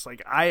commonplace.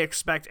 Like, I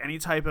expect any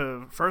type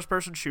of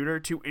first-person shooter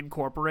to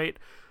incorporate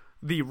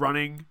the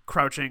running,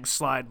 crouching,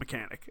 slide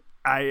mechanic.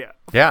 I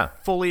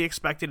fully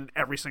expect it in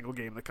every single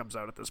game that comes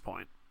out at this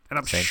point. And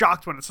I'm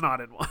shocked when it's not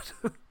in one.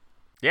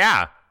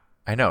 Yeah.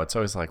 I know. It's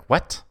always like,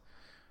 what?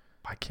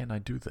 Why can't I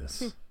do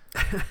this?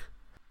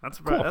 That's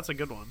Cool. That's a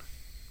good one.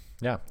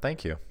 Yeah,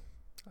 thank you.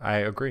 I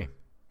agree.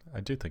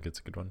 I do think it's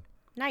a good one.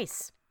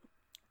 Nice.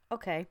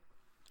 Okay.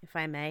 If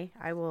I may,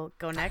 I will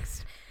go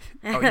next.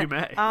 Oh, you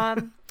may.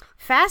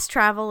 Fast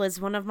travel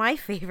is one of my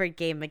favorite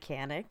game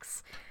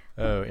mechanics.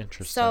 Oh,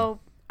 interesting.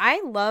 So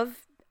I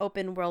love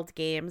open world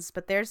games,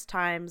 but there's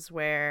times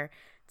where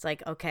it's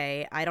like,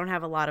 okay, I don't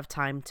have a lot of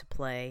time to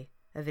play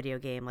a video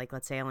game. Like,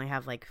 let's say I only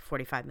have like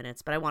 45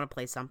 minutes, but I want to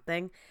play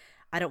something.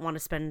 I don't want to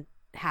spend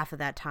half of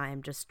that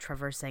time just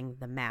traversing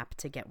the map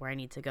to get where I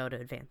need to go to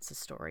advance the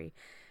story.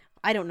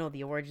 I don't know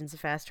the origins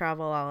of fast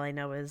travel. All I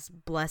know is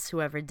bless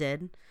whoever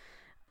did,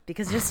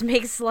 because it just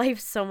makes life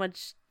so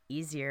much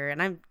easier.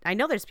 And I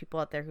know there's people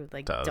out there who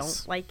like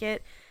don't like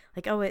it.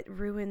 Like, oh, it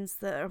ruins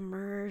the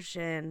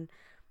immersion.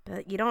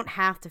 But you don't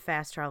have to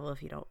fast travel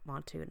if you don't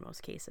want to in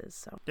most cases.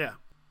 So yeah,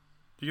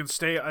 you can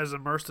stay as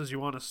immersed as you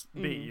want to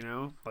be. You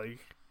know, like,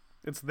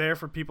 it's there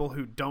for people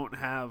who don't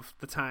have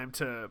the time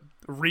to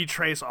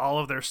retrace all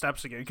of their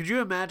steps again. Could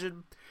you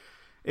imagine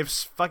if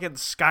fucking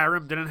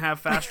Skyrim didn't have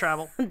fast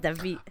travel?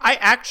 I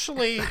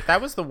actually,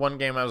 that was the one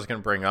game I was going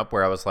to bring up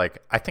where I was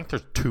like, I think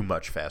there's too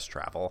much fast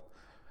travel.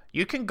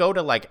 You can go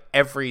to like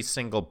every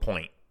single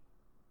point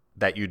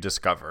that you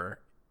discover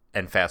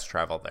and fast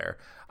travel there.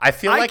 I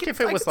feel like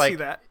if it was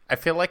like, I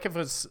feel like if it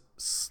was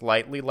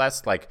slightly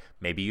less, like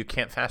maybe you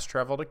can't fast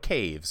travel to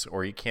caves,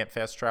 or you can't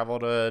fast travel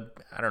to,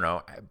 I don't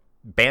know,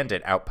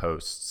 bandit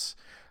outposts,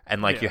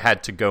 and like you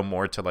had to go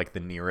more to like the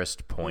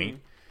nearest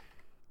point.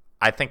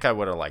 I think I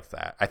would have liked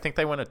that. I think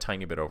they went a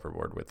tiny bit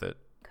overboard with it.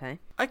 Okay.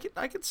 I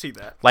could see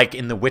that. Like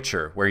in The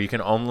Witcher, where you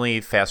can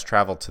only fast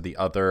travel to the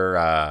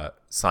other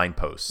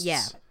signposts.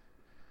 Yeah.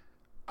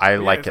 I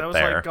like it that was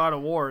there. like God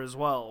of War as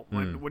well.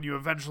 When you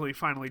eventually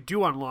finally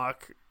do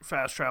unlock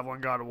fast travel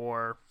in God of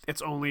War,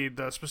 it's only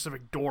the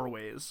specific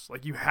doorways.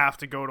 Like, you have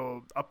to go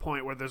to a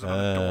point where there's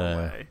another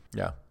doorway.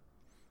 Yeah.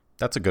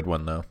 That's a good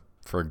one, though,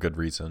 for a good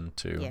reason,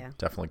 too. Yeah.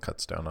 Definitely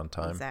cuts down on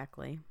time.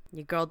 Exactly.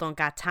 Your girl don't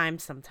got time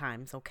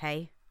sometimes,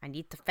 okay? I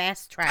need to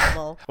fast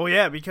travel. Well,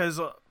 yeah,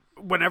 because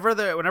whenever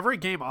a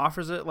game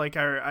offers it, like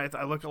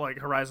I look at like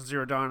Horizon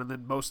Zero Dawn and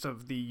then most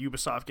of the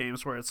Ubisoft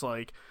games where it's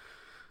like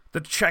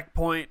the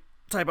checkpoint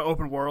type of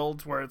open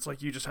world where it's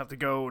like you just have to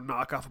go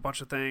knock off a bunch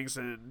of things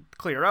and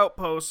clear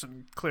outposts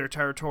and clear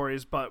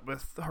territories. But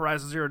with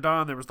Horizon Zero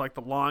Dawn, there was like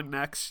the long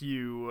necks.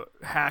 You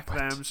hack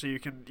them so you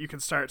can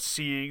start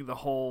seeing the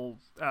whole.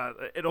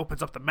 It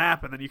opens up the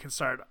map, and then you can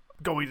start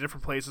going to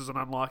different places and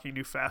unlocking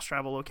new fast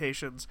travel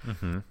locations.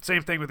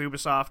 Same thing with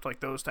Ubisoft, like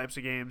those types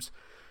of games.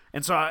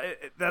 And so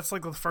that's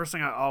like the first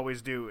thing I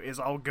always do is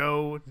I'll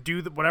go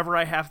do whatever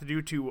I have to do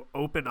to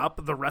open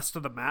up the rest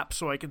of the map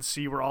so I can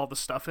see where all the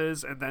stuff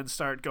is, and then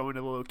start going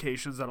to the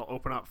locations that'll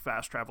open up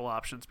fast travel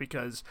options,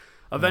 because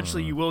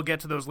eventually you will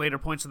get to those later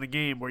points in the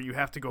game where you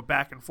have to go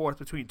back and forth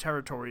between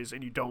territories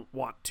and you don't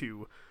want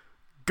to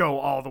go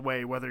all the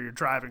way, whether you're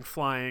driving,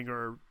 flying,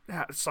 or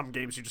some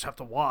games you just have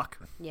to walk.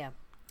 Yeah.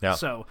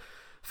 So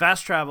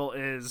fast travel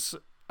is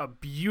a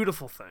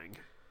beautiful thing.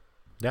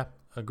 Yeah,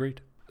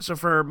 agreed. So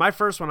for my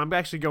first one, I'm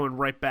actually going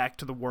right back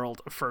to the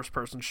world of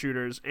first-person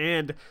shooters,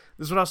 and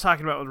this is what I was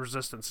talking about with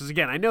Resistance. Is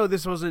again, I know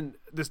this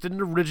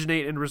didn't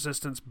originate in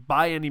Resistance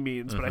by any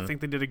means, but I think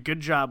they did a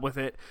good job with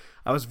it.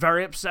 I was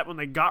very upset when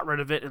they got rid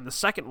of it in the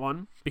second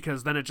one,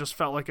 because then it just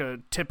felt like a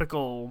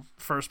typical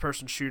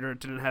first-person shooter. It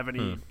didn't have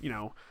any,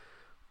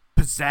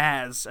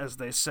 pizzazz, as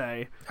they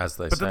say.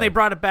 But then they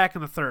brought it back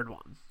in the third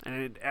one,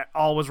 and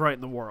all was right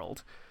in the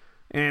world.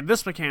 And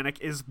this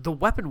mechanic is the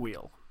weapon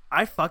wheel.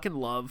 I fucking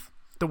love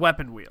the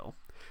weapon wheel,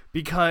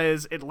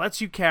 because it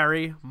lets you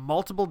carry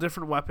multiple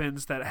different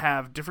weapons that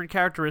have different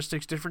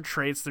characteristics, different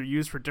traits. They're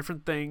used for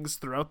different things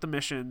throughout the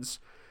missions,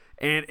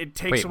 and it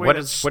takes Wait,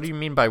 away what do you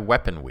mean by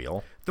weapon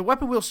wheel? the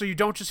weapon wheel. So you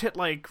don't just hit,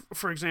 like,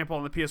 for example,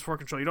 on the PS4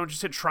 controller, you don't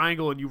just hit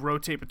triangle and you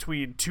rotate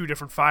between two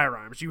different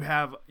firearms. You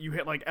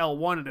hit like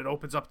L1 and it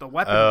opens up the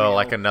weapon wheel. Oh,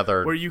 like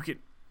another where you can,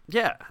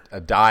 yeah.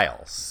 a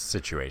dial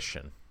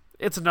situation.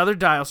 It's another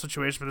dial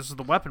situation, but this is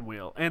the weapon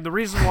wheel. And the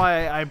reason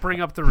why I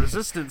bring up the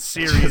Resistance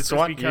series I is just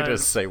want because you to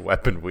say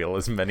weapon wheel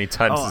as many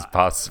times as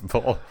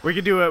possible. we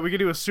could do a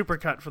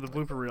supercut for the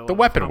blooper reel. The of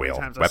weapon how many wheel.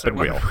 times I say Weapon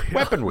wheel.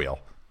 Weapon wheel.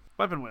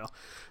 Weapon wheel.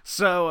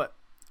 So,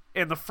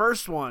 in the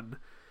first one,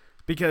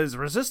 because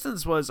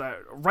Resistance was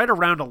right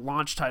around a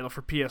launch title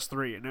for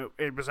PS3, and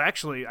it was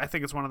actually, I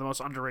think it's one of the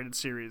most underrated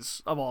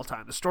series of all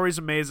time. The story's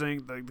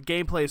amazing, the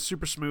gameplay is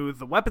super smooth,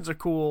 the weapons are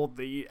cool,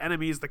 the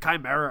enemies, the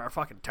Chimera, are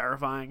fucking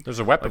terrifying. There's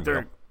a weapon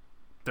wheel.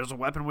 There's a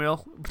weapon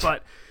wheel,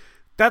 but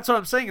that's what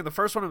I'm saying. In the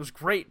first one, it was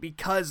great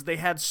because they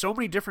had so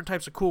many different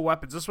types of cool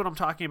weapons. This is what I'm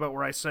talking about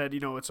where I said,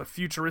 it's a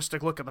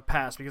futuristic look at the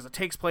past because it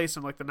takes place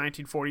in like the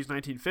 1940s,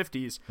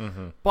 1950s,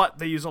 but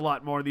they use a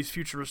lot more of these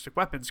futuristic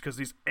weapons because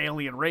these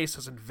alien race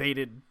has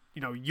invaded,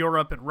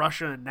 Europe and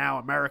Russia and now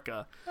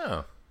America.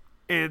 Oh.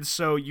 And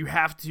so you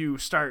have to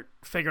start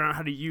figuring out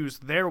how to use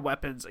their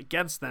weapons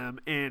against them,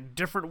 and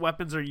different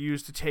weapons are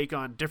used to take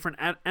on different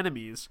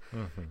enemies.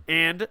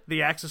 And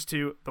the access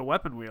to the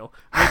weapon wheel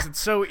makes it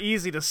so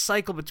easy to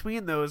cycle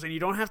between those, and you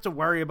don't have to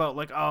worry about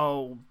like,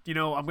 I'm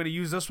going to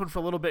use this one for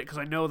a little bit because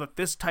I know that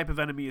this type of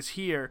enemy is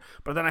here,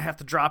 but then I have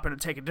to drop it and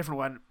take a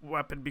different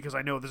weapon because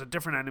I know there's a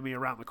different enemy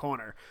around the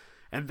corner.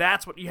 And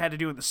that's what you had to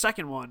do in the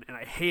second one, and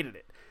I hated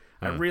it.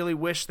 I really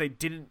wish they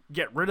didn't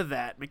get rid of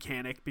that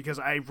mechanic because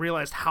I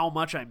realized how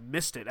much I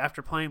missed it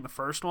after playing the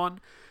first one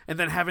and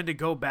then having to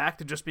go back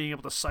to just being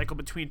able to cycle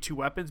between two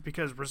weapons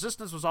because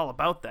Resistance was all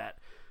about that.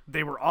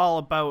 They were all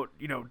about,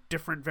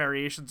 different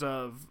variations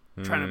of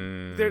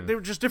trying to... They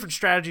were just different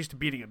strategies to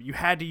beating them. You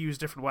had to use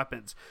different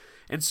weapons.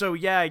 And so,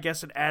 yeah, I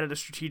guess it added a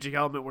strategic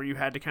element where you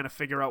had to kind of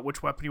figure out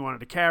which weapon you wanted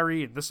to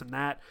carry and this and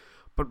that.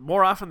 But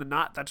more often than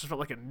not, that just felt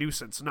like a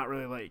nuisance, not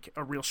really like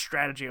a real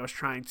strategy I was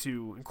trying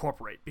to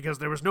incorporate, because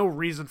there was no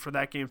reason for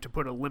that game to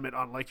put a limit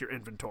on like your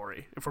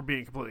inventory, if we're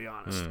being completely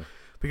honest.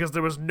 Because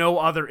there was no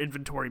other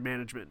inventory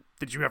management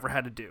that you ever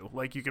had to do.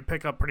 Like, you could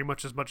pick up pretty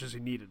much as you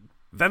needed.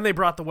 Then they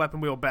brought the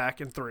weapon wheel back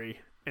in 3,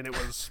 and it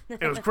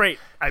was great.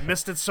 I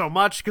missed it so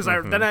much because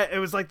it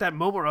was like that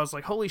moment where I was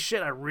like, holy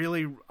shit, I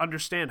really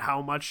understand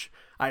how much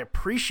I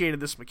appreciated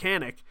this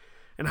mechanic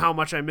and how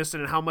much I missed it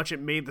and how much it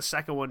made the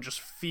second one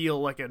just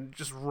feel like a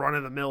just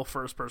run-of-the-mill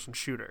first-person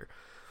shooter.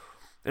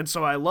 And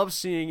so I love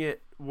seeing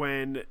it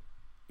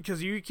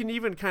because you can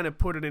even kind of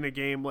put it in a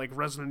game like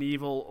Resident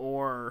Evil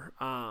or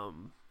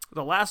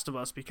The Last of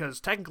Us,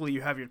 because technically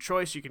you have your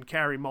choice. You can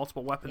carry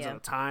multiple weapons at a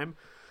time.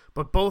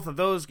 But both of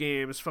those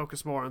games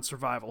focus more on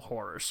survival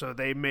horror, so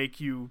they make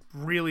you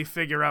really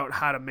figure out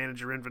how to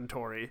manage your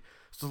inventory.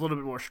 It's a little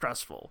bit more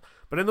stressful.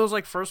 But in those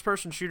like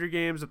first-person shooter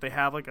games that they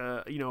have like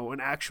an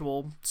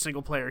actual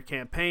single-player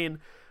campaign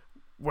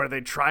where they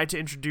try to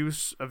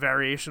introduce a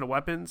variation of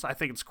weapons, I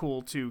think it's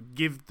cool to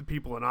give the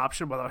people an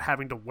option without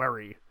having to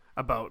worry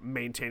about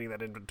maintaining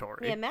that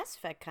inventory. Yeah, Mass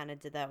Effect kind of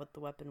did that with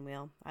the weapon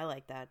wheel. I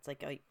like that. It's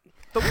like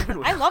the weapon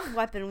wheel. I love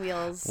weapon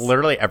wheels.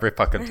 Literally every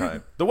fucking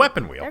time. The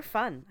weapon wheel. They're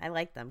fun. I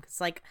like them. It's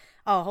like,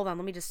 oh, hold on,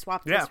 let me just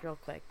swap this real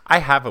quick. I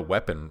have a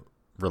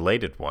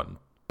weapon-related one,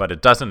 but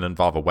it doesn't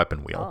involve a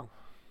weapon wheel. Oh.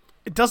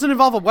 It doesn't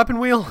involve a weapon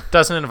wheel?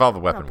 Doesn't involve a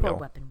weapon poor wheel.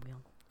 Weapon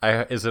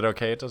wheel. Is it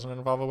okay it doesn't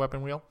involve a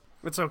weapon wheel?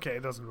 It's okay.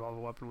 It doesn't involve a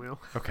weapon wheel.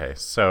 Okay,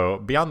 so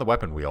beyond the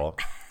weapon wheel,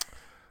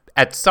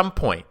 at some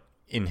point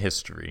in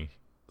history,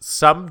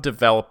 some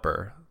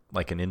developer,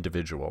 like an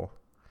individual,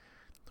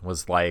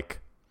 was like,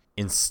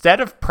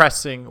 instead of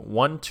pressing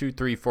 1, 2,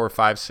 3, 4,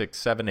 5, 6,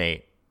 7,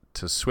 8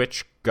 to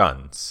switch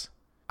guns,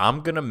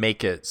 I'm going to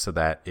make it so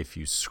that if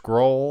you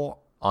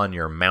scroll on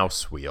your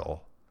mouse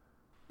wheel,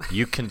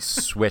 you can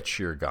switch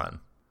your gun.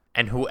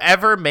 And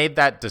whoever made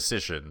that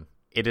decision,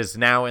 it is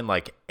now in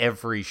like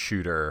every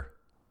shooter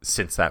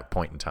since that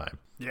point in time.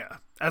 Yeah.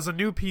 As a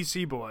new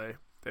PC boy,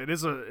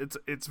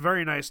 it's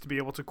very nice to be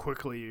able to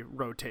quickly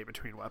rotate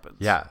between weapons.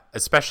 Yeah,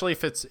 especially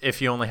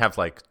if you only have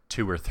like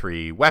 2 or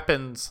 3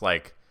 weapons,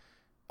 like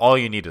all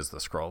you need is the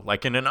scroll.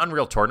 Like in an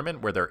Unreal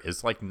Tournament where there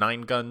is like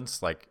 9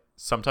 guns, like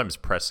sometimes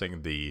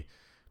pressing the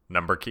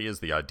number key is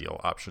the ideal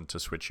option to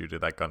switch you to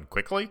that gun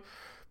quickly.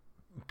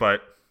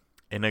 But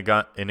in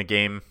a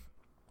game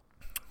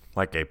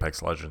like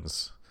Apex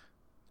Legends,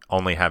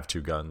 only have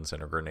 2 guns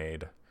and a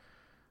grenade.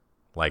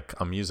 Like,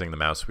 I'm using the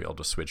mouse wheel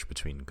to switch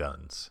between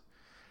guns.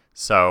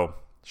 So,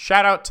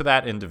 shout out to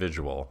that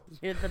individual.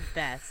 You're the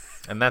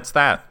best. And that's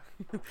that.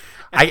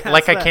 I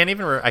can't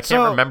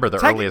remember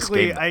the earliest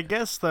game. I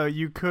guess though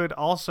you could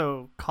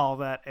also call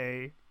that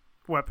a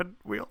weapon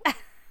wheel.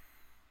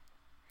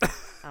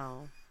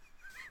 Oh.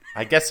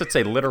 I guess it's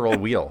a literal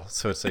wheel.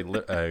 So it's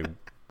a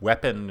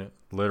weapon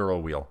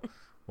literal wheel.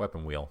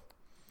 Weapon wheel.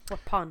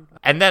 Weapon.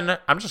 And then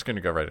I'm just going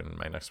to go right into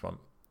my next one,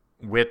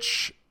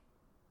 which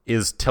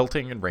is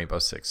tilting in Rainbow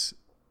Six.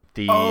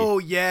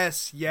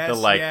 Yes. Yes.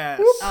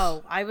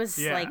 Oh, I was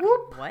like,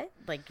 what?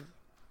 Like,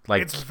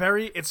 Like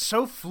it's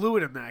so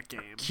fluid in that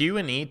game. Q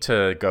and E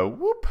to go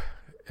whoop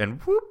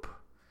and whoop,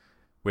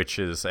 which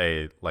is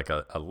a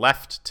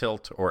left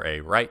tilt or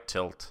a right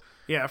tilt.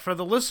 Yeah, for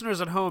the listeners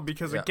at home,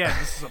 because again,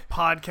 this is a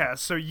podcast,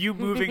 so you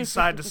moving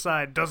side to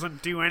side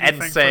doesn't do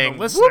anything And saying, for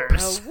the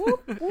listeners.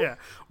 Whoop, whoop. Yeah,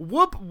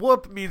 whoop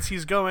whoop means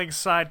he's going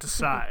side to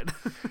side.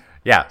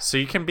 Yeah, so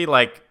you can be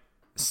like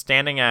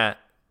standing at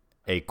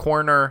a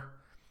corner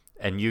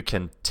and you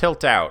can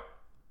tilt out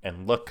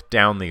and look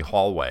down the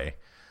hallway.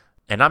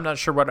 And I'm not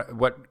sure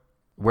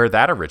where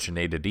that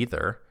originated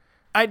either.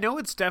 I know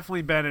it's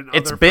definitely been in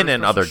It's other been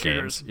in first-person other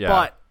shooters, games, yeah.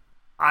 but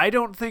I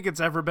don't think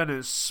it's ever been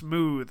as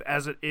smooth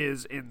as it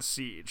is in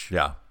Siege.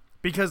 Yeah.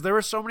 Because there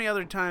were so many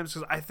other times,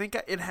 because I think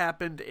it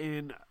happened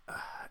in,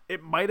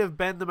 it might have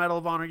been the Medal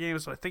of Honor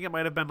games, so I think it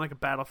might have been like a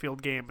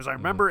Battlefield game, because I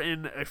remember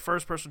in a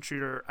first-person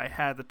shooter, I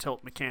had the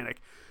tilt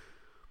mechanic,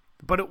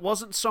 but it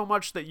wasn't so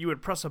much that you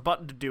would press a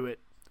button to do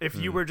it. If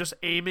you were just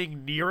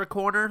aiming near a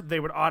corner,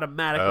 they would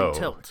automatically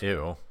tilt.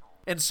 Ew.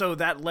 And so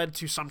that led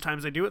to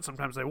sometimes they do it,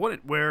 sometimes they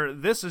wouldn't, where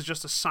this is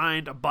just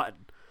assigned a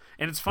button.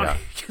 And it's funny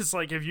because,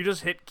 like, if you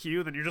just hit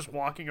Q, then you're just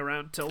walking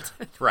around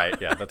tilted. Right,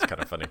 yeah, that's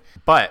kind of funny.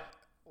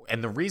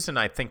 And the reason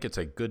I think it's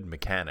a good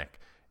mechanic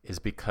is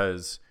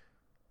because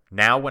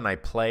now when I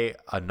play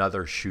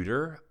another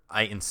shooter,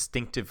 I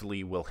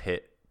instinctively will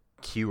hit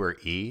Q or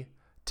E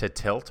to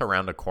tilt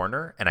around a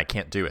corner, and I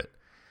can't do it.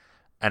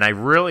 And I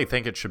really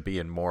think it should be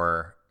in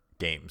more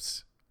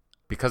games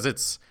because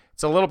it's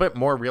a little bit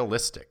more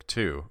realistic,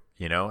 too.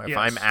 You know, if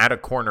I'm at a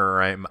corner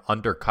or I'm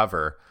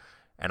undercover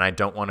and I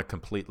don't want to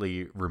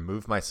completely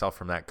remove myself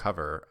from that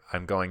cover,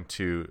 I'm going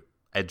to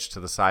edge to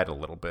the side a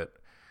little bit.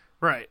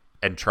 Right.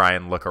 And try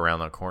and look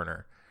around the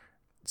corner.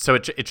 So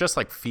it just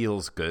like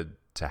feels good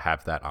to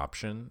have that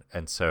option.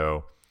 And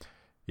so,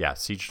 yeah,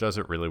 Siege does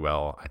it really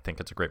well. I think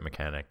it's a great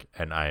mechanic.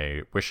 And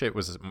I wish it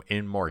was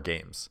in more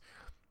games.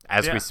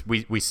 As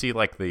we see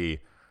like the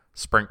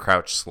sprint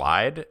crouch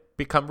slide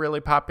become really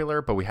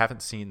popular, but we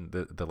haven't seen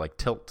the like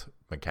tilt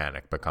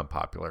mechanic become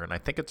popular. And I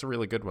think it's a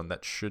really good one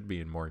that should be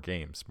in more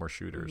games, more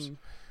shooters. Mm-hmm.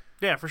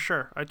 Yeah, for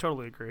sure. I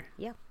totally agree.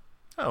 Yeah.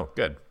 Oh,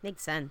 good.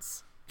 Makes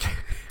sense.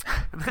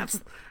 And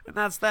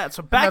that's that.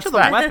 So back to the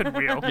weapon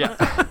wheel. Yeah.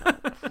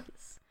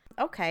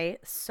 Okay,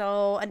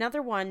 so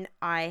another one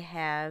I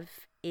have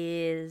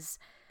is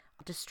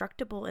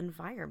destructible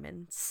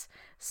environments.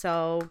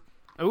 So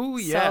Oh,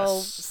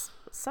 yes. So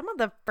some of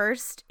the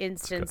first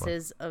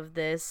instances of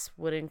this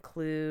would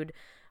include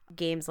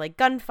games like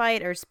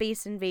Gunfight or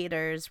Space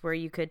Invaders, where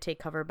you could take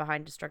cover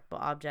behind destructible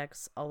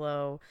objects.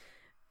 Although,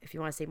 if you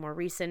want to say more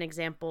recent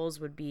examples,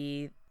 would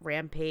be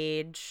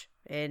Rampage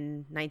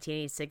in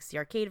 1986, the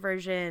arcade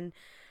version,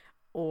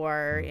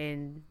 or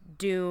in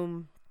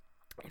Doom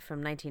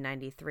from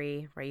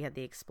 1993, where you had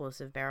the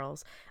explosive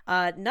barrels.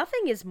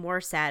 Nothing is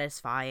more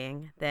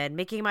satisfying than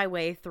making my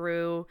way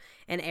through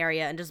an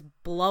area and just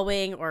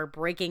blowing or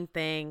breaking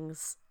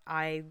things.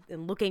 I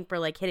am looking for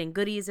like hidden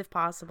goodies if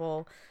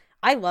possible.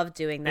 I love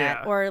doing that.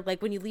 Yeah. Or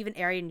like when you leave an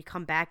area and you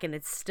come back and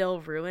it's still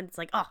ruined. It's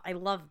like, oh, I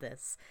love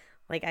this.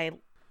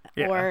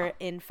 Or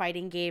in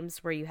fighting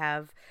games where you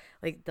have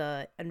like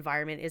the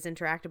environment is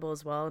interactable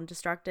as well and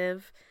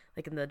destructive.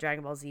 Like in the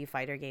Dragon Ball Z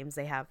fighter games,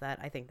 they have that.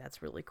 I think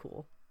that's really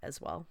cool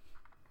as well.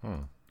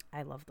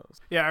 I love those.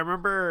 Yeah, I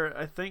remember,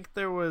 I think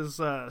there was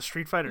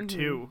Street Fighter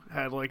 2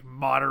 had like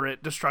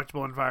moderate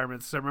destructible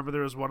environments. I remember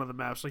there was one of the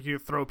maps, like you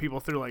throw people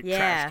through like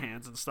trash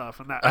cans and stuff.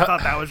 And that I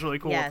thought that was really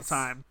cool at the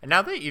time. And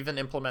now they even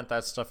implement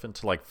that stuff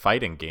into like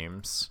fighting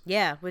games.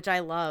 Yeah, which I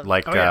love.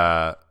 Like,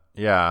 Mortal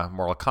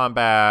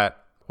Kombat.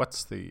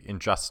 What's the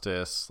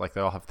Injustice? Like they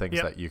all have things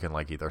that you can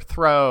like either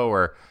throw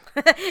or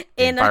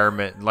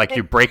environment. Like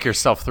you break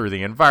yourself through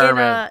the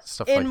environment,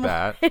 stuff like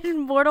that.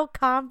 In Mortal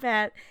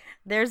Kombat,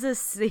 there's a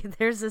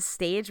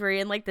stage where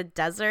you're in like the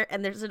desert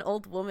and there's an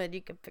old woman.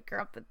 You can pick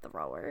her up and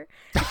throw her.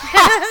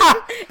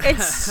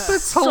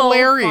 It's so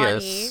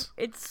hilarious.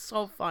 Funny. It's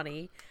so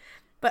funny.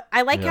 But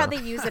I like how they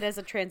use it as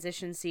a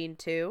transition scene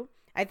too.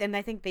 I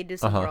think they did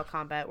some Mortal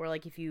Kombat where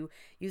like if you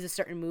use a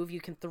certain move, you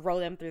can throw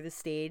them through the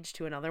stage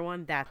to another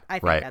one. That I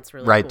think that's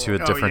really cool. To a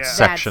different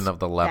section of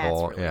the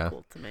level. That's really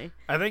cool to me.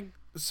 I think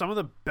some of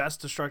the best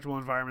destructible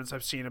environments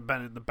I've seen have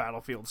been in the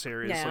Battlefield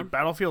series. Yeah. Like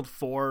Battlefield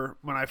 4,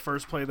 when I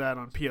first played that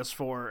on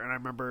PS4, and I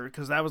remember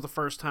because that was the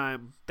first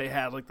time they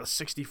had like the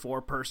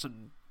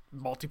 64-person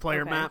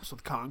multiplayer maps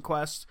with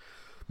Conquest.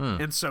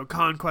 And so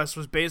Conquest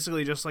was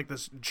basically just like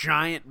this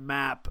giant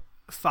map,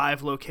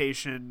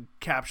 5-location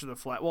capture the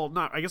flag. Well,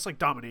 not, I guess like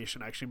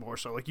domination actually more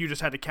so. Like you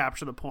just had to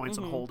capture the points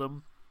and hold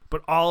them.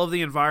 But all of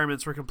the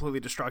environments were completely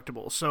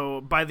destructible. So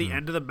by the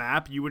end of the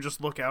map, you would just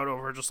look out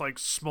over just like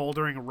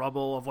smoldering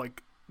rubble of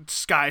like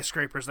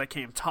skyscrapers that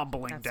came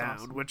tumbling down,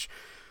 awesome. which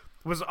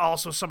was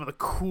also some of the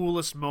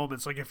coolest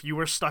moments. Like if you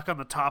were stuck on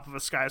the top of a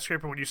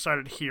skyscraper, when you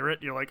started to hear it,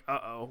 you're like,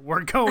 uh-oh,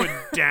 we're going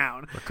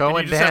down. We're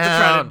going and you just down. have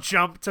to try to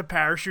jump to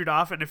parachute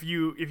off. And if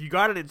you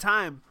got it in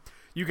time,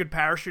 you could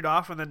parachute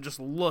off and then just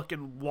look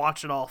and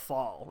watch it all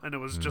fall. And it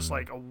was just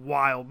like a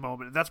wild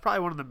moment. And that's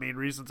probably one of the main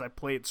reasons I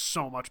played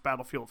so much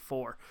Battlefield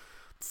 4.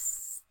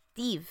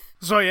 Steve.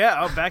 So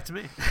yeah, back to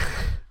me.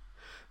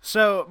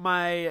 So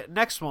my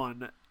next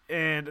one,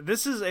 and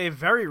this is a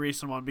very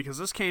recent one because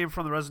this came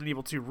from the Resident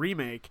Evil 2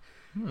 remake,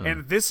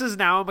 and this is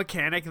now a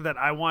mechanic that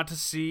I want to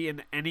see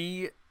in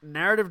any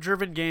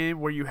narrative-driven game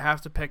where you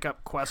have to pick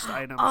up quest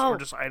items or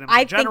just items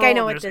in general. I think I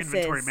know what There's this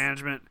inventory is.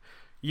 management.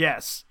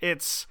 Yes,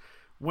 it's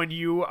when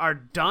you are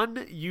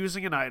done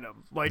using an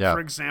item, like for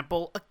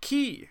example, a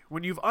key.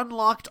 When you've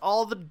unlocked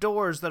all the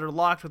doors that are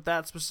locked with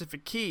that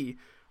specific key,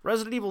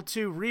 Resident Evil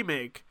 2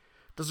 remake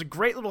does a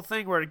great little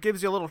thing where it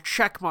gives you a little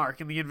check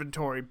mark in the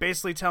inventory,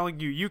 basically telling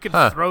you can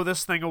throw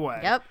this thing away.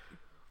 Yep.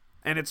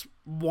 And it's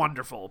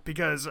wonderful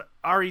because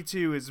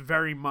RE2 is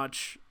very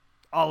much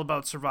all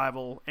about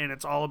survival, and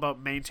it's all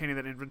about maintaining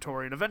that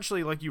inventory. And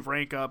eventually, like, you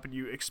rank up and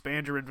you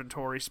expand your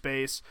inventory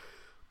space.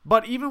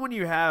 But even when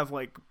you have,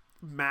 like,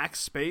 max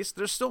space,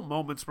 there's still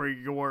moments where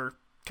you're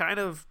kind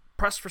of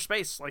pressed for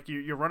space. Like,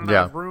 you're running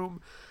out of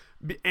room.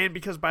 And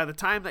because by the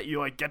time that you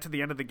like get to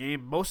the end of the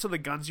game, most of the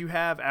guns you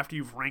have after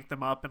you've ranked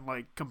them up and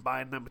like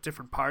combined them with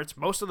different parts,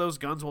 most of those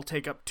guns will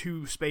take up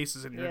 2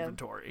 spaces in your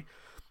inventory,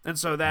 and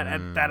so that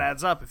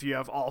adds up if you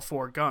have all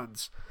 4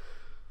 guns.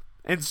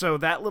 And so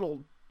that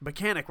little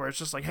mechanic where it's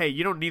just like, hey,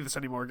 you don't need this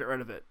anymore, get rid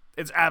of it.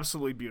 It's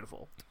absolutely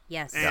beautiful.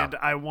 Yes. And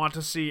I want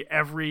to see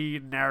every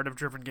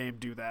narrative-driven game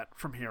do that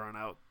from here on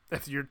out.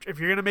 If you're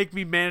gonna make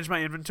me manage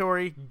my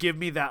inventory, give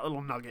me that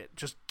little nugget.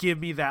 Just give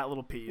me that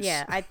little piece.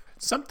 Yeah,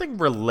 Something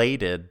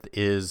related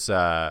is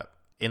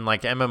in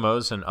like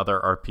MMOs and other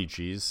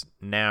RPGs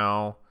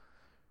now,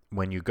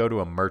 when you go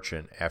to a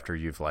merchant after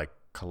you've like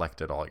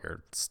collected all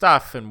your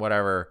stuff and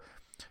whatever,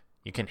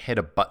 you can hit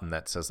a button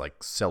that says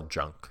like sell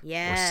junk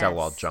or sell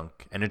all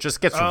junk, and it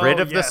just gets rid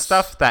of the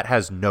stuff that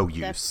has no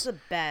use. That's the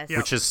best.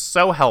 Which is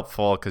so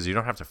helpful because you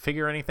don't have to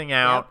figure anything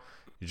out.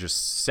 You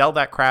just sell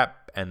that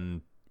crap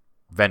and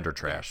vendor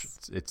trash.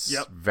 It's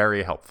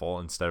very helpful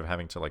instead of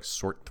having to like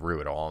sort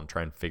through it all and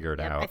try and figure it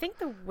out. I think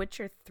The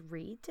Witcher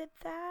 3 did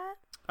that.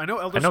 I know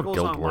Elder Scrolls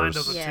Guild Online Wars.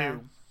 does it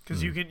too.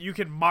 Because you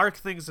can mark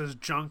things as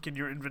junk in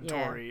your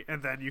inventory,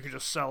 and then you can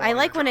just sell. I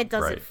like when it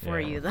does Right, it for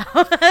yeah. you though,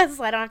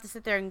 so I don't have to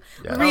sit there and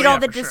read all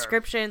the for sure.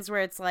 descriptions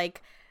where it's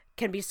like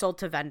can be sold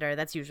to vendor.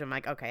 That's usually I'm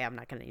like, okay, I'm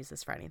not going to use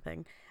this for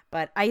anything.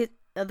 But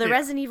the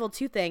Resident Evil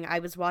 2 thing, I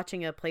was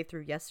watching a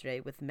playthrough yesterday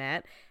with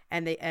Matt,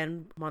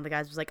 and one of the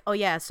guys was like, oh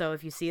yeah, so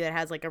if you see that it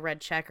has like a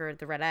red check or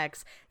the red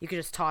X, you could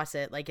just toss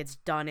it, like it's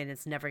done and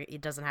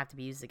it doesn't have to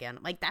be used again.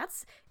 Like,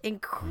 that's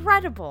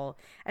incredible.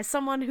 As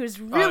someone who's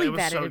really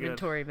bad at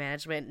inventory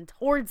management and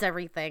hoards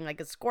everything like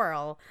a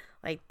squirrel,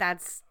 like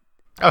that's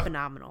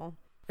phenomenal.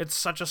 It's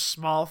such a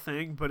small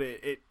thing, but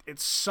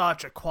it's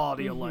such a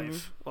quality of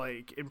life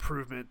like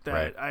improvement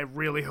that I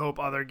really hope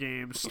other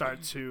games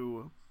start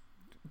to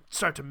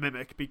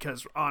mimic,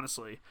 because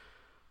honestly,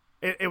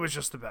 it was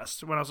just the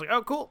best. When I was like,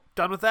 oh cool,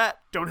 done with that,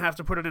 don't have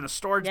to put it in a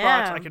storage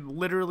box, I can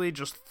literally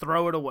just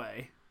throw it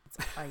away.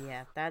 Oh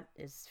yeah, that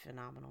is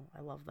phenomenal. I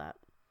love that.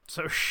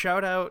 So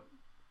shout out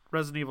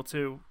Resident Evil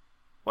 2.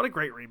 What a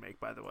great remake,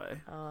 by the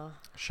way.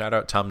 Shout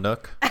out Tom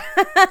Nook.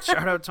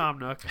 Shout out Tom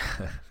Nook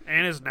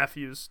and his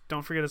nephews.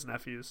 Don't forget his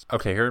nephews.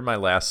 Okay, here's my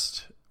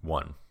last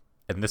one.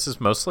 And this is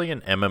mostly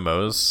in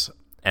MMOs,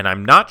 and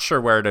I'm not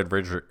sure where it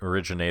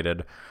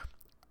originated.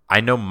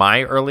 I know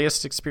my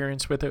earliest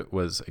experience with it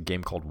was a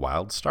game called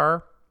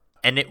WildStar.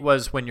 And it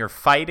was when you're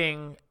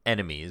fighting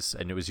enemies,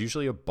 and it was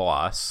usually a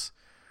boss.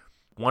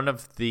 One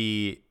of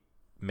the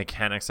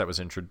mechanics that was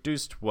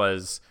introduced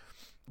was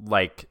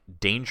like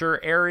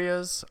danger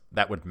areas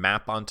that would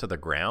map onto the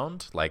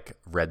ground, like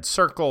red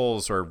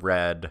circles or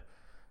red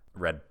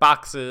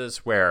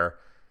boxes, where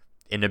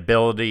an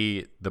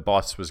ability the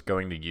boss was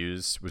going to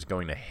use was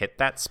going to hit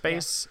that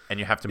space, and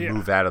you have to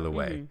move out of the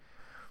way.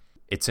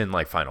 It's in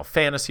like Final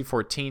Fantasy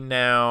 14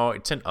 now.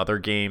 It's in other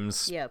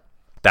games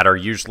that are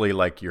usually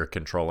like you're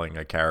controlling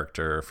a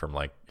character from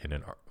like in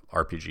an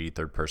RPG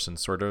third person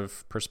sort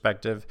of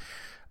perspective,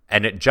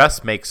 and it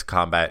just makes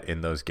combat in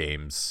those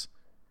games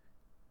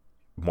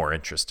more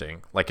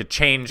interesting. Like, it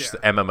changed the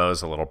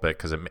MMOs a little bit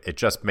because it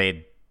just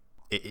made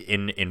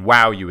in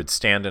WoW you would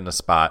stand in a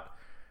spot,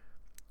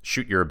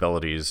 shoot your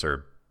abilities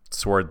or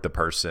sword the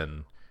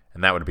person,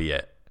 and that would be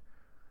it.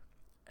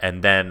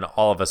 And then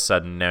all of a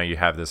sudden now you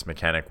have this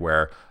mechanic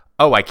where,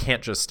 oh, I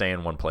can't just stay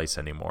in one place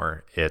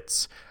anymore.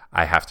 It's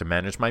I have to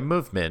manage my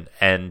movement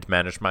and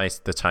manage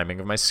the timing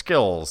of my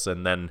skills,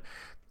 and then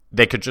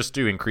they could just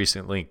do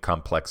increasingly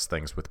complex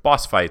things with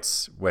boss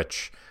fights,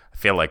 which I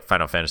feel like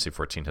Final Fantasy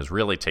XIV has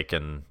really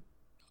taken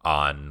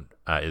on,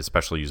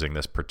 especially using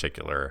this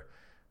particular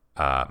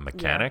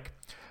mechanic.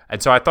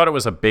 And so I thought it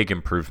was a big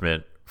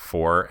improvement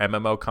for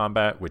MMO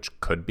combat, which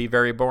could be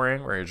very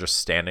boring, where you're just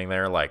standing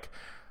there like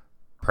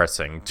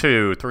pressing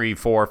 2, 3,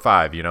 4,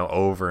 5,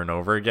 over and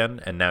over again.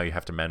 And now you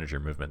have to manage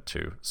your movement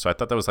too. So I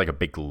thought that was like a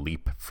big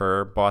leap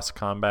for boss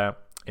combat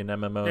in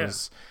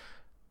MMOs. Yeah.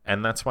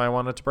 And that's why I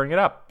wanted to bring it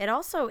up. It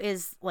also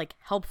is like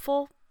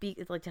helpful,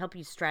 to help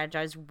you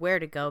strategize where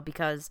to go,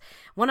 because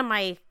one of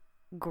my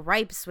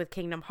gripes with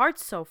Kingdom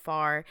Hearts so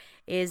far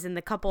is in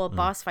the couple of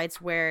boss fights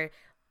where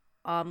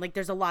like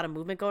there's a lot of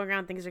movement going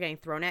around, things are getting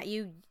thrown at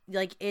you.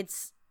 Like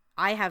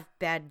I have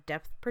bad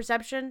depth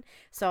perception,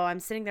 so I'm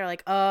sitting there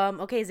like,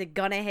 okay, is it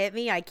gonna hit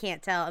me? I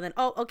can't tell. And then,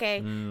 oh,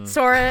 okay,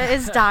 Sora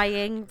is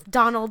dying.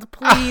 Donald,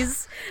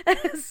 please.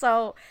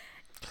 So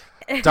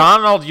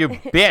Donald, you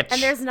bitch.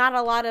 and there's not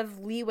a lot of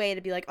leeway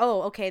to be like,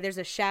 oh, okay, there's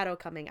a shadow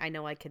coming. I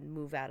know I can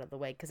move out of the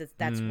way because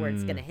that's where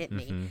it's gonna hit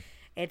me.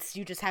 It's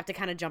you just have to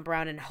kind of jump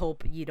around and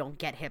hope you don't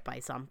get hit by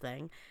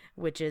something,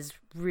 which is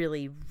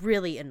really,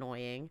 really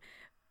annoying.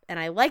 And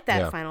I like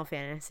that Final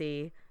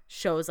Fantasy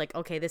shows like,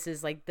 okay, this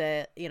is like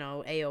the,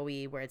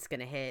 AoE where it's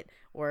going to hit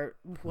or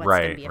what's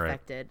going to be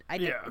affected. I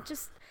think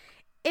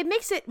it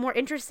makes it more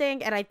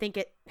interesting, and I think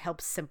it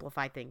helps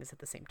simplify things at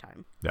the same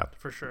time. Yeah,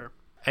 for sure.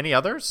 Any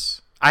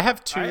others? I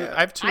have two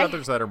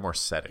others that are more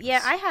settings.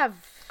 Yeah, I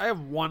have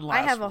one last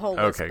I have a whole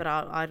one. list, Okay. but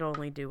I'd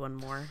only do one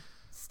more.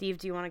 Steve,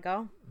 do you want to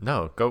go?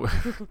 No, go.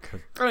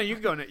 Oh, no, you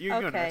can go. You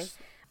can go Okay. next.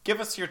 Give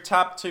us your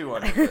top 2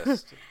 on your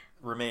list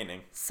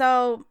remaining.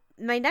 So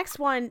my next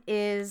one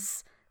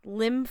is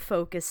limb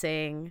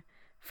focusing.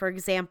 For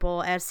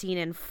example, as seen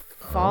in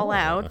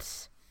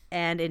Fallout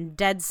and in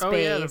Dead Space. Oh,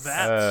 yeah, the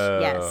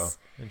VATS. Yes.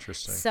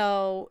 Interesting.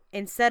 So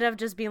instead of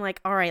just being like,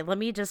 all right, let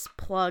me just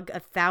plug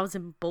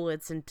 1,000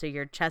 bullets into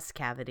your chest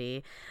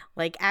cavity,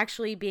 like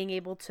actually being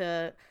able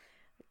to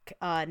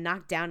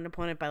knock down an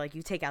opponent by like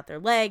you take out their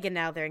leg and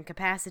now they're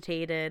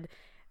incapacitated,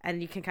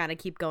 and you can kind of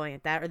keep going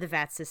at that. Or the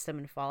VAT system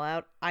in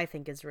Fallout, I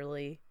think is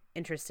really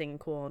interesting and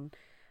cool, and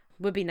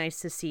would be nice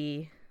to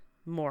see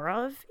more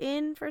of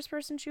in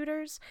first-person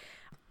shooters.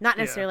 Not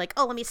necessarily like,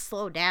 oh, let me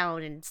slow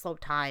down and slow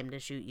time to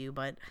shoot you,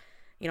 but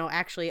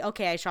actually,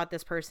 okay, I shot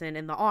this person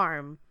in the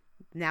arm.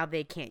 Now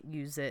they can't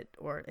use it,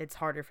 or it's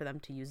harder for them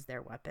to use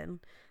their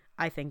weapon.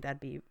 I think that'd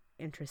be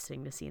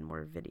interesting to see in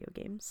more video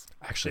games.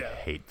 I actually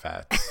hate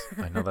VATS.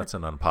 I know that's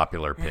an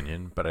unpopular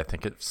opinion, but I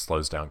think it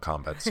slows down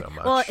combat so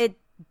much. Well, it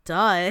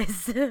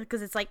does,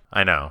 because it's like...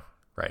 I know,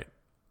 right.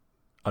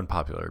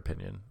 Unpopular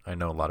opinion. I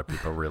know a lot of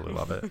people really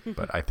love it,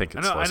 but I think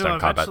it slows down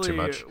combat too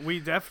much. We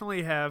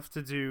definitely have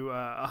to do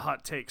a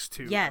hot takes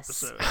 2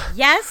 episode.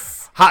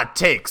 Yes. Hot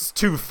takes.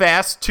 Too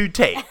fast, 2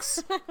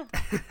 takes.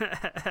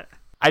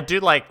 I do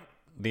like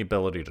the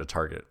ability to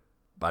target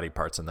body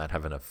parts and that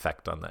have an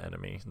effect on the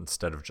enemy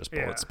instead of just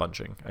bullet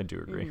sponging. I do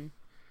agree.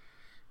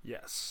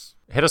 Yes.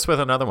 Hit us with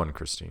another one,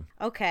 Christine.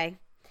 Okay.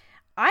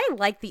 I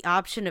like the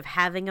option of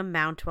having a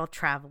mount while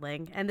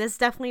traveling, and this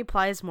definitely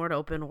applies more to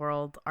open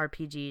world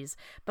RPGs.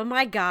 But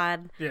my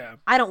God,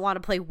 I don't want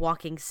to play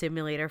Walking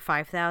Simulator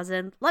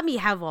 5000. Let me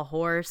have a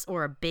horse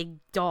or a big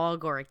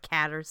dog or a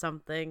cat or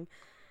something.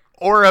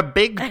 Or a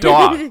big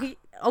dog.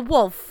 A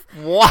wolf.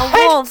 What?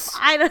 A wolf.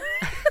 I don't...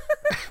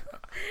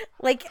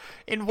 Like,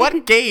 in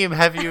what game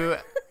have you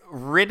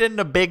ridden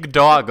a big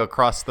dog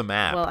across the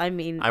map? Well, I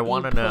mean, I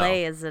want to you know.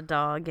 play as a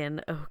dog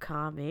in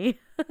Okami.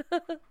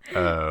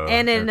 Oh,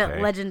 and in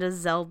okay. Legend of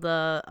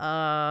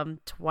Zelda,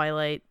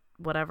 Twilight,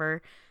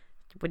 whatever,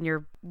 when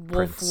you're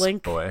Wolf Prince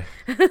Link. Boy.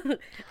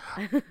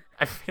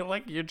 I feel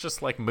like you're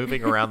just like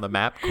moving around the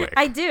map quick.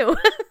 I do.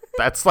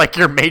 That's like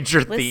your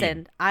major theme.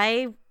 Listen,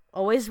 I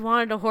always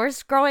wanted a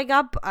horse growing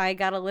up. I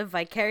gotta live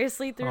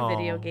vicariously through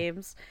video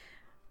games.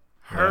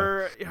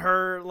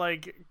 Her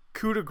like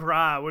coup de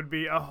grace would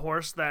be a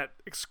horse that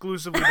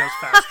exclusively does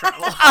fast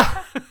travel.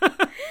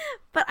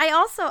 But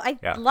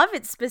I love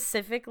it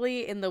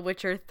specifically in The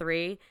Witcher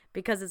 3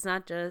 because it's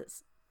not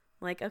just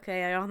like,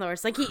 okay, I on the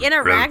horse. Like, he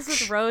interacts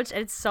with Roach,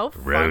 and it's so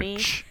funny.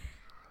 Roach.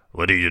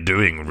 What are you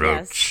doing,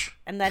 Roach? Yes.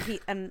 And that You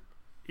and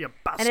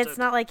busted. it's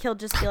not like he'll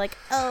just be like,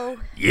 oh,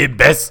 You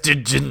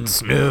bastard,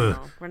 Smooth.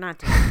 no, we're not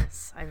doing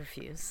this. I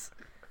refuse.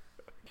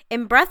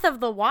 In Breath of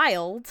the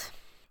Wild,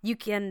 you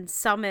can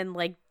summon,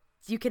 like,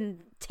 you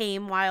can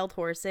tame wild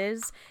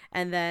horses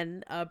and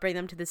then bring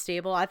them to the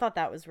stable. I thought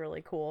that was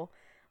really cool.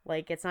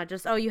 Like, it's not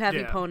just, oh, you have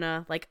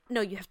Epona. Like,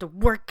 no, you have to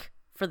work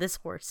for this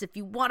horse. If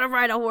you want to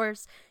ride a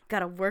horse, you got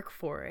to work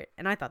for it.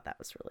 And I thought that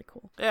was really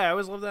cool. Yeah, I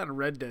always loved that in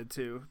Red Dead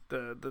too,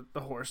 the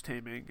horse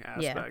taming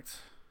aspect.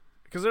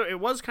 Because it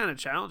was kind of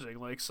challenging.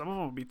 Like, some of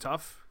them would be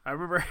tough. I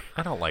remember.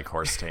 I don't like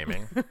horse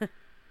taming.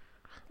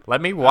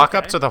 Let me walk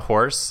up to the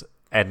horse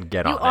and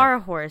get on it. You are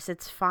a horse.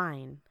 It's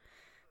fine.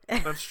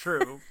 That's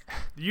true.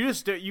 You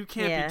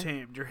can't Yeah. be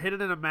tamed. You're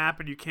hidden in a map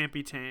and you can't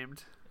be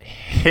tamed.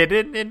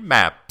 Hidden in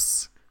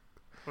maps.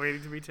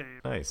 Waiting to be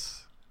tamed.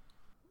 Nice.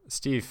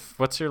 Steve,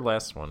 what's your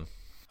last one?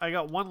 I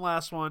got one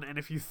last one, and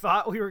if you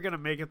thought we were going to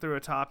make it through a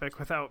topic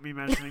without me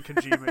mentioning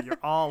Kojima, you're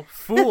all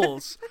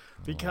fools,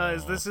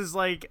 because this is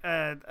like,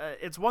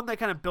 it's one that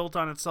kind of built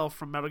on itself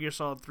from Metal Gear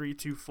Solid 3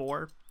 to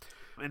 4.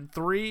 And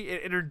 3,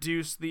 it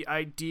introduced the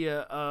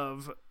idea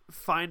of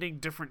finding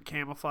different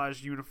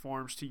camouflage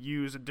uniforms to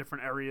use in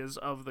different areas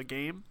of the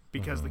game,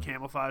 because the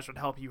camouflage would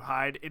help you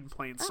hide in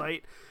plain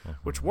sight,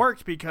 which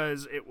worked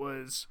because it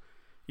was,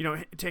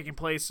 taking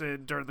place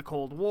during the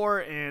Cold War,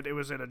 and it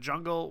was in a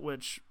jungle,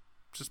 which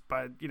just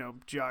by,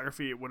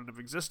 geography, it wouldn't have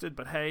existed,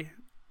 but hey,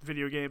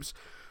 video games.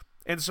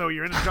 And so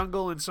you're in a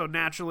jungle, and so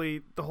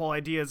naturally the whole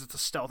idea is it's a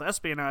stealth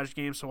espionage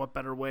game, so what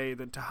better way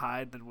than to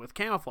hide than with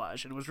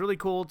camouflage? And it was really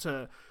cool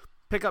to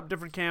pick up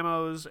different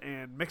camos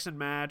and mix and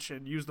match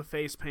and use the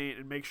face paint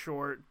and make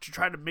sure to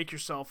try to make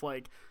yourself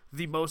like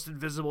the most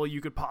invisible you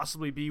could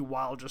possibly be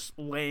while just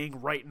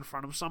laying right in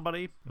front of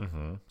somebody.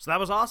 Mm-hmm. So that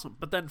was awesome.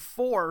 But then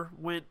 4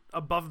 went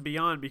above and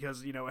beyond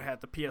because, it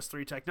had the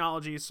PS3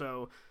 technology.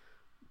 So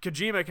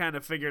Kojima kind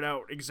of figured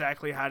out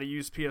exactly how to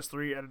use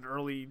PS3 at an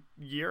early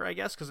year, I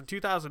guess, because in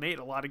 2008,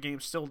 a lot of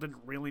games still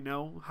didn't really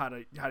know how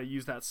to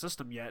use that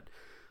system yet.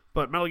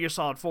 But Metal Gear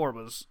Solid 4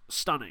 was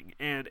stunning,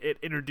 and it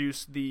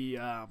introduced the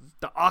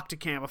Octa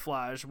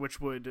camouflage,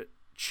 which would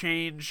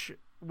change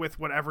with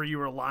whatever you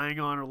were lying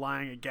on or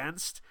lying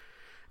against.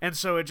 And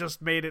so it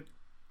just made it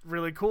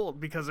really cool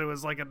because it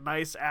was like a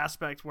nice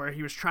aspect where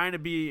he was trying to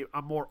be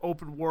a more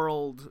open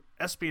world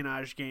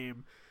espionage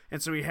game, and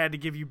so he had to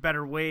give you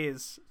better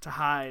ways to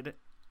hide,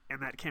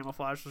 and that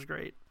camouflage was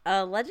great.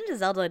 Legend of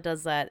Zelda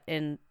does that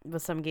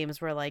with some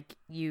games where like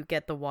you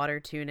get the water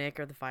tunic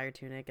or the fire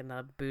tunic and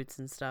the boots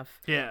and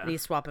stuff. Yeah, and you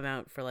swap them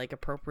out for like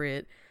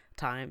appropriate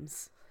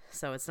times,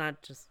 so it's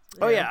not just.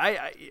 Oh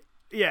yeah,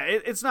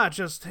 it's not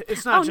just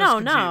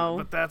Kojima, no.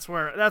 But that's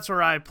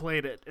where I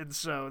played it, and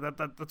so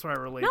that's where I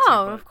relate.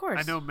 No, to, of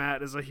course. I know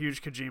Matt is a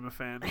huge Kojima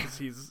fan because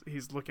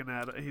he's looking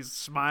at it, he's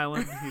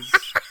smiling, he's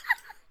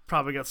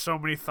probably got so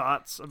many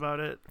thoughts about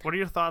it. What are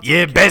your thoughts?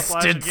 You on the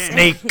camouflage bested game?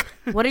 snake.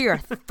 What are your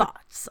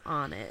thoughts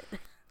on it?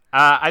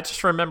 I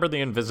just remember the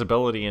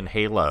invisibility in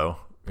Halo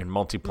in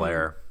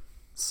multiplayer.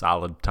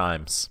 Solid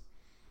times.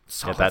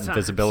 Solid Get that times.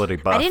 invisibility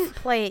buff. I didn't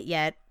play it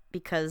yet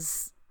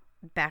because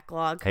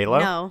backlog. Halo?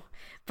 No,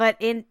 but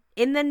in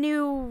the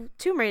new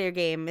Tomb Raider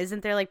game,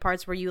 isn't there like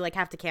parts where you like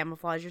have to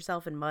camouflage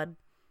yourself in mud,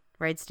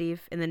 right,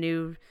 Steve? In the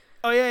new.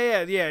 Oh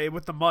yeah.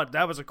 With the mud,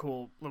 that was a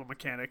cool little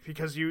mechanic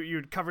because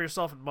you'd cover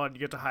yourself in mud and you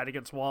get to hide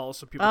against walls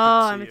so people. Oh,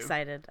 couldn't see I'm you.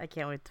 excited! I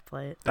can't wait to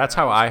play it That's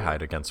how I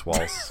hide against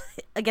walls.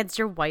 against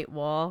your white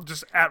wall.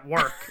 Just at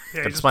work. Yeah,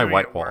 you're It's just my doing it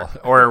white at wall.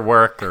 work. Or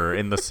work or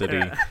in the city.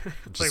 Yeah.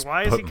 Just like,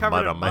 why is he put covered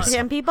mud in on mud? myself.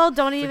 And people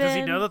don't even. Does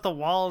he know that the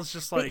wall is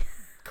just like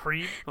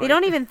cream? They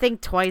don't even think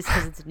twice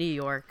because it's New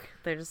York.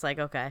 They're just like,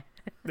 okay.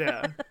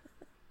 Yeah.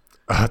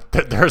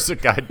 There's a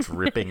guy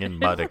dripping in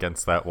mud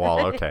against that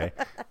wall. Okay.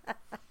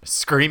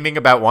 Screaming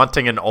about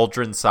wanting an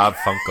Aldrin Saab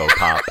Funko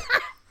Pop.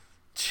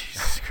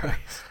 Jesus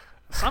Christ.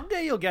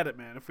 Someday you'll get it,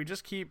 man. If we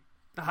just keep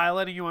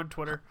highlighting you on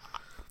Twitter.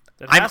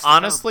 It I'm has to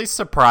honestly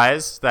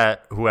surprised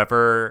that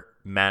whatever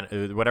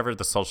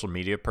the social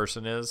media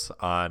person is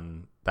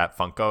on that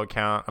Funko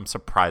account, I'm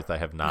surprised I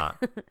have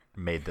not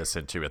made this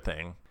into a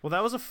thing. come. Well,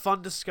 that was a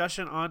fun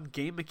discussion on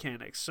game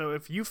mechanics. So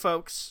if you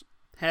folks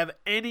have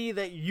any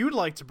that you'd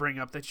like to bring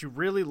up that you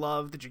really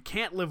love, that you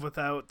can't live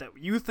without, that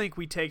you think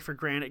we take for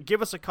granted,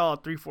 give us a call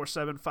at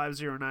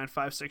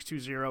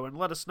 347-509-5620 and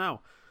let us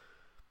know.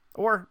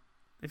 Or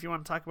if you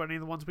want to talk about any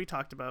of the ones we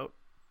talked about,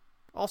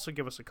 also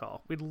give us a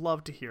call. We'd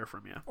love to hear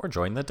from you. Or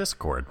join the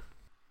Discord.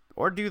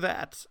 Or do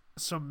that.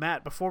 So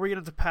Matt, before we get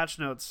into Patch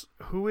Notes,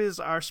 who is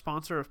our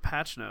sponsor of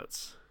Patch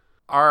Notes?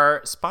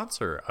 Our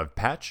sponsor of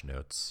Patch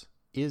Notes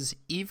is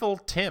Evil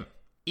Tim.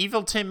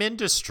 Evil Tim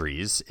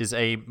Industries is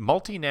a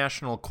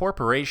multinational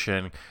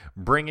corporation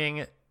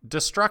bringing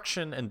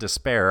destruction and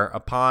despair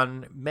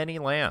upon many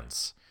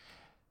lands.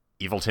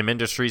 Evil Tim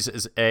Industries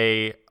is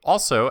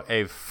also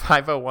a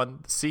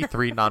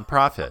 501c3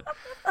 nonprofit,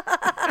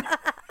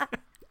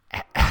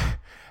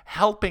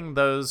 helping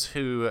those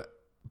who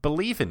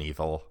believe in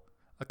evil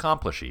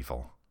accomplish evil.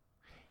 Wow.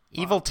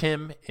 Evil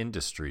Tim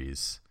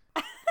Industries.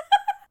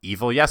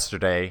 Evil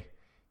yesterday,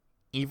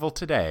 evil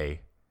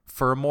today,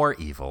 for more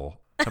evil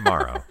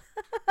tomorrow.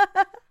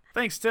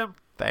 Thanks, Tim.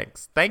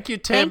 Thanks. Thank you,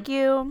 Tim. Thank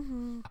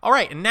you. All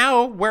right, and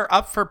now we're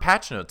up for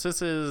Patch Notes.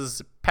 This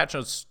is Patch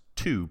Notes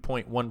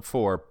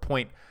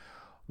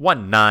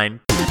 2.14.19,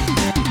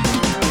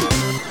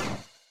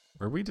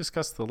 where we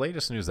discuss the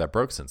latest news that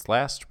broke since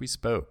last we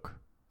spoke.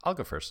 I'll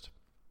go first.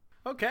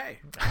 Okay.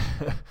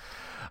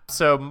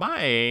 So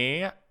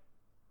my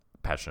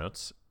Patch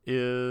Notes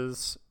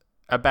is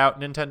about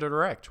Nintendo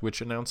Direct,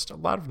 which announced a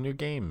lot of new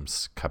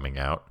games coming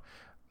out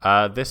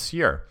this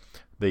year.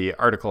 The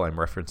article I'm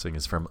referencing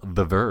is from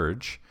The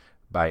Verge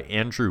by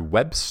Andrew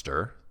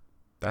Webster.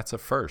 That's a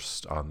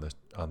first on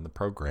the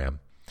program.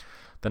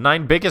 The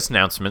 9 biggest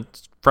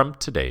announcements from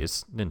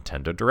today's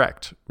Nintendo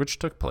Direct, which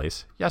took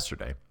place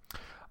yesterday.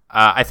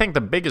 I think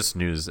the biggest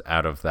news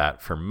out of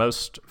that for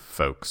most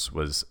folks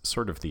was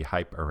sort of the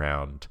hype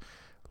around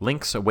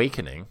Link's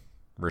Awakening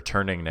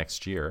returning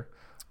next year.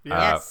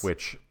 Yes.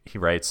 Which he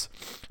writes,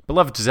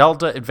 beloved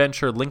Zelda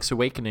adventure Link's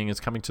Awakening is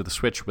coming to the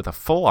Switch with a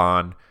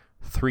full-on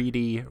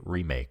 3D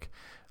remake.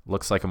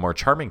 Looks like a more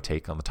charming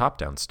take on the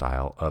top-down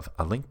style of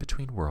A Link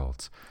Between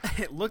Worlds.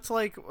 It looked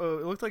like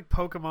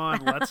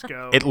Pokemon Let's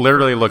Go. It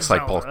literally looks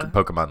like Zelda.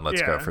 Pokemon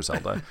Let's Go Yeah. for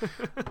Zelda.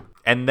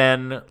 And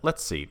then,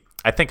 let's see.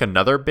 I think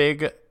another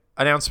big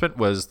announcement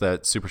was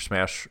that Super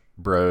Smash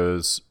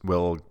Bros.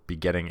 Will be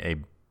getting a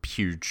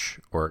huge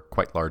or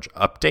quite large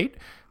update,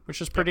 which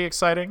is pretty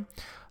exciting.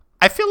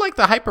 I feel like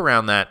the hype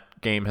around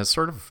that game has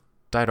sort of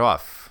died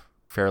off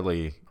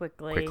fairly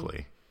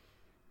quickly.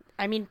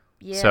 I mean,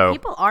 yeah, So,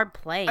 people are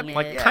playing it.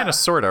 Like, kind of,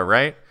 sort of,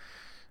 right?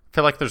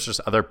 feel like there's just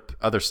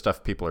other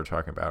stuff people are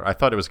talking about. I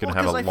thought it was going to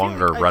have a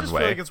longer I just feel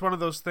runway. like it's one of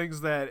those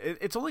things that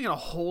it's only going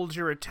to hold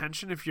your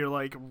attention if you're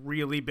like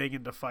really big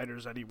into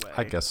fighters anyway.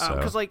 I guess so.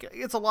 Because like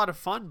it's a lot of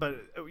fun, but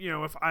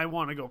if I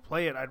want to go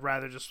play it, I'd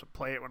rather just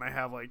play it when I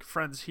have like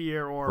friends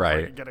here or if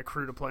I can get a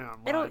crew to play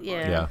online.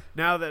 Yeah.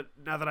 Now that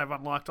I've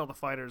unlocked all the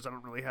fighters, I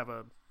don't really have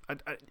an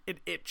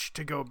itch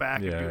to go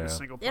back and do the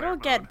single player It'll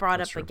mode. get brought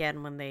up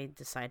again when they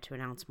decide to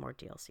announce more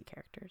DLC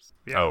characters.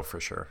 Yeah. Oh, for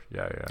sure.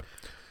 Yeah.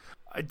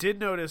 I did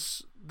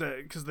notice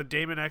because the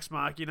Daemon X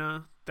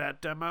Machina, that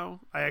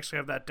demo, I actually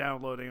have that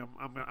downloading.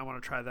 I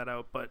want to try that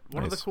out. But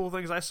one of the cool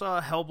things I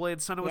saw, Hellblade: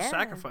 Senua's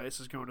Sacrifice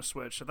is going to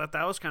Switch. I thought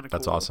that was kind of cool.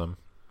 That's awesome.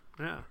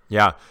 Yeah.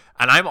 Yeah,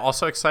 and I'm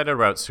also excited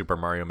about Super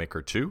Mario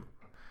Maker 2.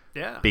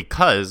 Yeah.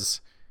 Because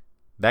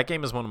that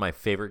game is one of my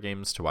favorite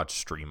games to watch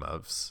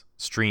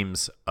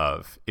streams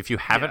of. If you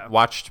haven't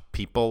watched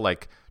people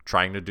like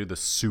trying to do the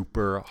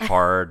super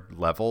hard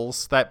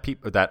levels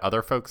that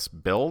other folks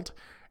build,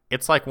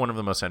 it's like one of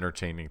the most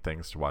entertaining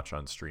things to watch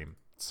on stream.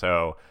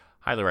 So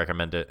highly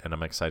recommend it, and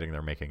I'm excited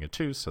they're making it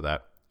too, so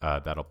that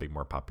that'll be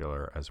more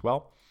popular as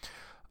well.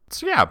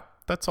 So yeah,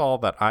 that's all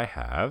that I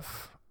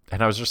have.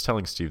 And I was just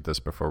telling Steve this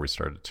before we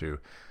started too.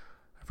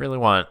 I really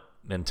want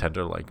Nintendo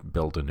to like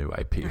build a new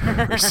IP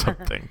or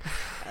something.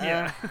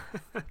 Yeah.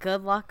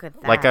 Good luck with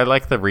that. Like I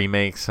like the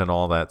remakes and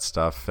all that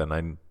stuff,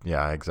 and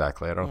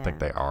exactly. I don't think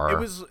they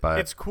are.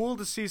 It's cool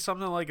to see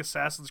something like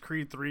Assassin's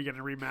Creed 3 getting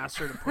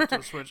remastered and put to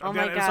the Switch. Oh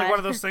Again, my it's like one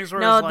of those things where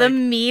no, it's the like,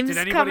 memes did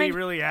anybody coming...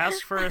 really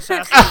ask for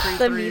Assassin's Creed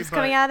 3? The memes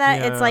coming out of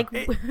that, it's like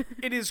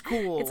it is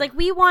cool. It's like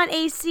we want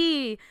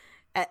AC.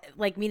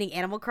 Like meaning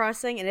Animal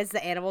Crossing, and it's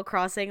the Animal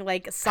Crossing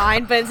like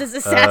sign, but it's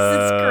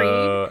Assassin's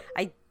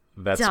Creed.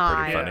 That's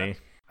die. pretty funny. Yeah.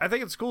 I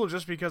think it's cool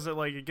just because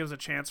it gives a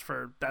chance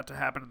for that to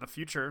happen in the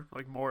future,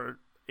 like more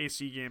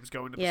AC games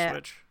going to the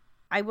Switch.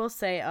 I will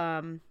say,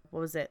 what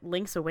was it?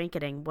 Link's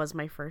Awakening was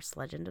my first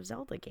Legend of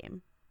Zelda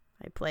game.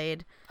 I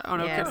played. Oh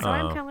no! Yeah, so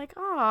I'm kind of like,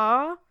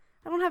 aw,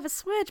 I don't have a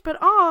Switch, but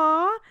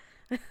aw.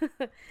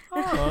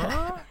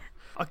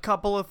 A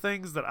couple of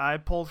things that I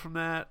pulled from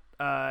that.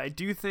 I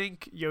do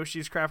think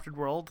Yoshi's Crafted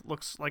World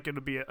looks like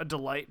it'll be a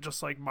delight,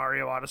 just like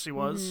Mario Odyssey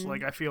was. Mm-hmm.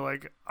 Like I feel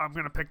like I'm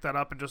gonna pick that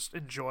up and just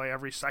enjoy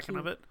every second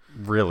of it.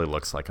 Really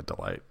looks like a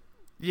delight.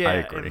 Yeah, I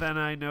agree. and then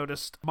I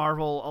noticed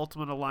Marvel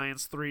Ultimate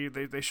Alliance 3,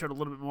 they showed a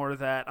little bit more of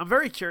that. I'm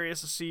very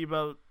curious to see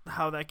about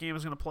how that game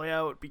is going to play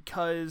out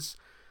because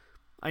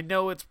I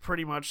know it's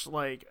pretty much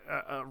like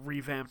a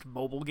revamped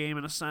mobile game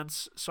in a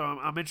sense. So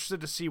I'm interested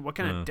to see what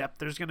kind of depth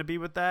there's going to be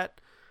with that.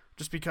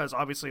 Just because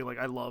obviously like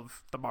I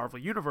love the Marvel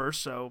Universe,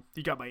 so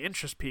you got my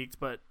interest piqued,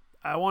 but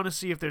I want to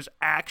see if there's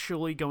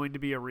actually going to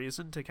be a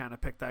reason to kind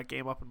of pick that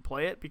game up and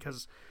play it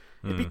because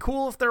it'd be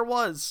cool if there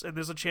was, and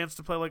there's a chance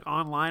to play like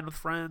online with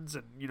friends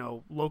and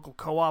local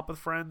co-op with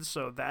friends,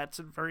 so that's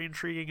very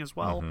intriguing as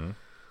well.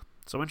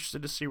 So I'm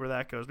interested to see where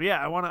that goes. But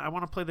yeah, I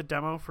want to play the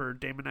demo for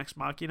Daemon X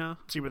Machina,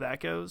 see where that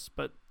goes.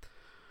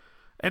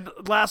 And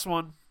last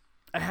one,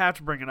 I have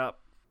to bring it up.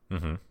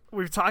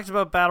 We've talked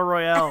about battle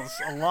royales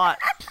a lot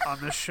on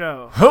this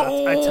show.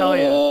 I tell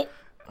you.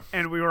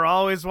 And we were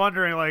always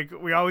wondering, like,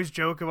 we always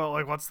joke about,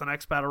 like, what's the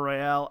next battle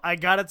royale? I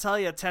gotta tell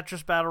you,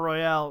 Tetris Battle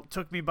Royale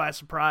took me by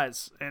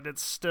surprise, and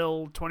it's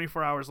still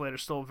 24 hours later,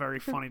 still very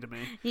funny to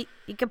me.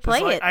 You can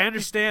play it. I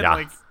understand,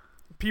 like,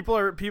 people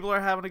are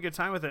having a good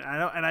time with it.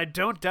 I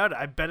don't doubt it.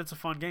 I bet it's a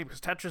fun game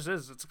because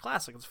Tetris it's a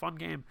classic. It's a fun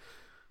game,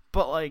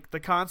 but like the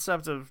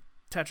concept of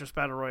Tetris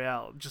Battle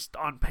Royale just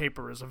on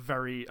paper is a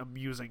very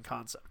amusing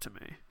concept to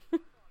me.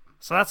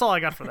 So that's all I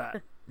got for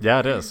that. Yeah,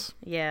 it is.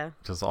 Yeah.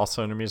 Which is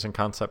also an amusing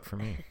concept for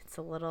me. It's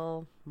a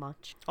little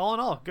much. All in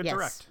all, good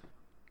direct.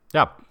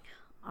 Yeah.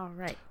 All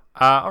right.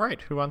 All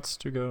right. Who wants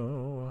to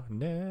go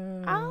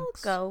next? I'll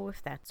go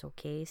if that's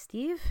okay,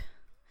 Steve.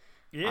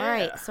 Yeah. All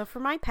right. So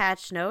for my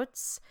patch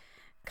notes,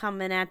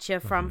 coming at you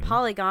from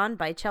Polygon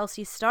by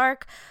Chelsea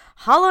Stark,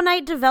 Hollow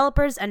Knight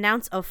developers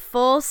announce a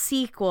full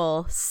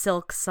sequel,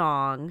 Silk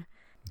Song.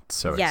 It's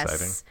so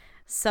exciting.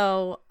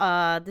 So,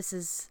 this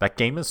is... That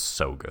game is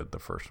so good, the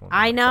first one.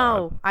 I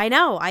know.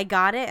 I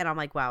got it, and I'm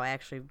like, wow, I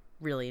actually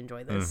really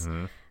enjoy this.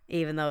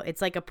 Even though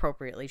it's, like,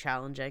 appropriately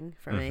challenging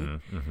for me.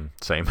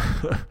 Same.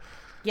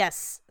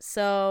 Yes.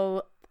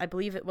 So, I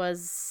believe it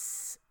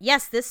was...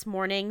 Yes, this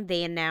morning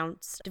they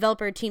announced...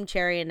 Developer Team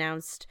Cherry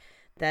announced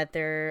that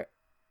they're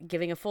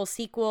giving a full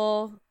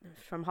sequel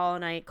from Hollow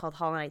Knight called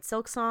Hollow Knight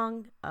Silk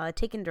Song,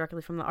 taken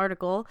directly from the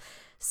article.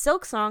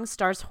 Silk Song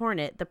stars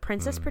Hornet, the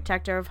princess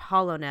protector of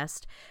Hollow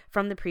Nest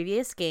from the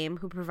previous game,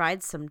 who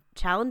provides some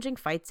challenging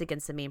fights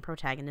against the main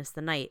protagonist,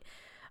 the knight.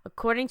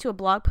 According to a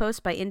blog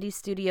post by indie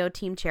studio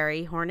Team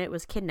Cherry, Hornet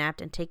was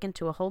kidnapped and taken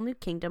to a whole new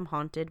kingdom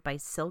haunted by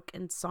Silk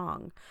and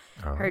Song.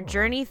 Her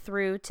journey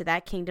through to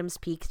that kingdom's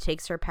peak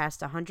takes her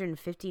past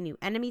 150 new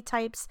enemy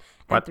types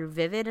and through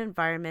vivid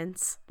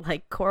environments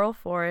like coral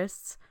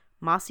forests,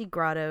 mossy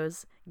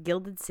grottos,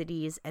 gilded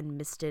cities, and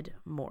misted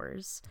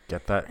moors.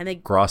 Get that and they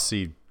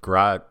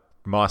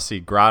mossy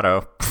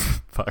grotto.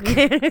 Fuck. You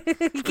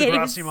can't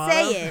even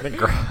say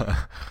it.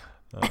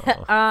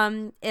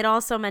 Oh. It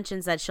also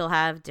mentions that she'll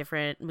have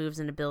different moves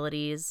and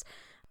abilities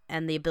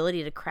and the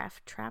ability to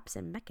craft traps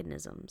and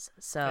mechanisms.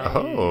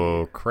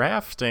 So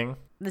Crafting.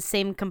 the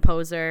same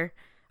composer,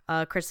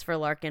 Christopher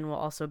Larkin, will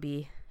also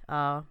be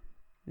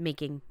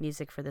making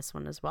music for this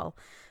one as well.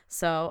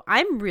 So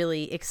I'm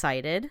really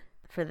excited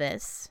for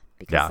this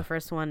because the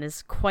first one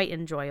is quite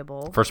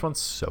enjoyable. First one's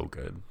so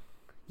good.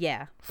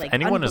 Yeah. If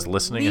anyone is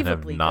listening and have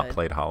unbelievably not good.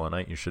 played Hollow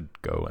Knight, you should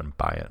go and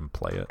buy it and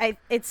play it.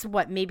 It's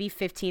maybe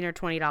 $15 or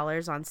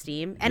 $20 on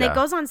Steam, and Yeah. it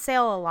goes on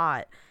sale a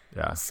lot.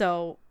 Yeah.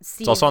 So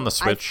Steve, It's also on the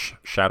Switch.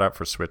 Shout out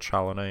for Switch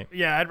Hollow Knight.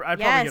 Yeah, I'd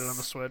probably get it on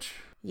the Switch.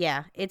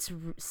 Yeah,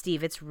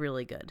 Steve. It's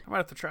really good. I might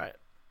have to try it.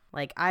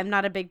 Like, I'm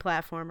not a big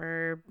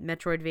platformer,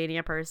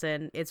 Metroidvania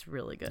person. It's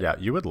really good. Yeah,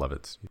 you would love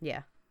it.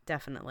 Yeah,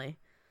 definitely.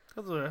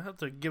 Have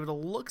to give it a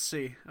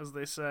look-see, as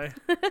they say.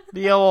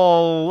 The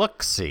old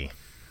look-see.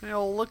 Hey,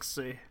 old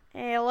look-see.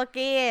 Hey, look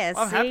at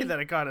I'm happy that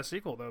it got a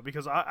sequel though,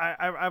 because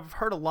I've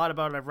heard a lot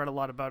about it. I've read a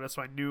lot about it,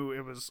 so I knew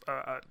it was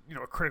a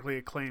critically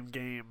acclaimed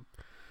game.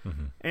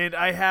 Mm-hmm. And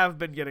I have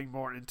been getting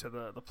more into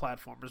the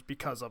platformers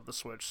because of the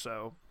Switch,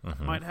 so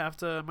might have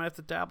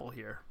to dabble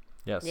here.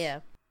 Yes. Yeah.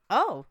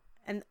 Oh,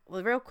 and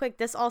real quick,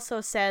 this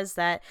also says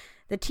that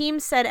the team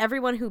said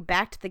everyone who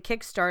backed the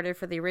Kickstarter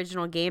for the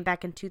original game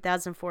back in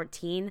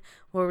 2014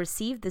 will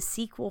receive the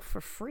sequel for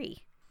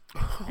free,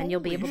 and you'll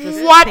be able to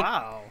pick,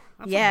 Wow.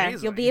 That's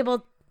amazing.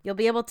 You'll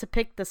be able to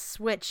pick the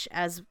Switch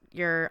as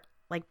your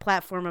like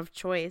platform of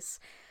choice.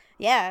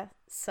 Yeah.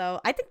 So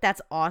I think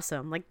that's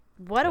awesome. Like,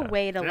 what a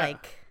way to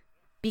like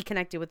be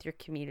connected with your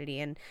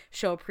community and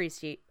show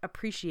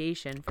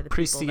appreciation for the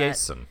people that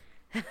Appreciation.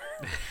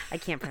 I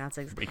can't pronounce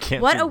it. We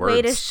can't What do a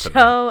way to words today.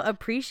 show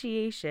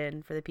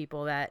appreciation for the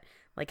people that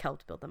like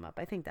helped build them up.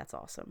 I think that's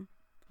awesome.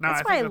 No,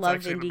 That's I why I think love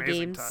actually an indie amazing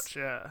games. touch,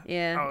 Yeah.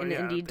 Yeah, Oh, and yeah.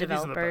 indie Indies are the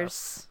developers.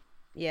 best.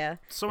 Yeah.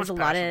 So much There's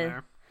a passion lot of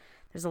there.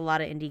 There's a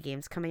lot of indie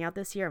games coming out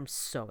this year. I'm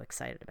so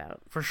excited about.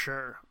 For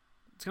sure.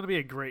 It's going to be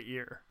a great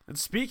year. And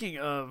speaking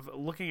of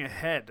looking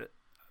ahead,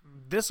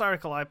 this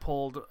article I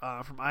pulled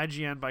from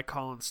IGN by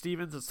Colin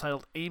Stevens. It's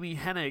titled "Amy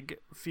Hennig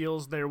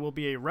Feels There Will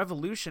Be a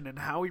Revolution in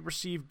How We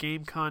Receive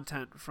Game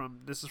Content."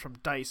 This is from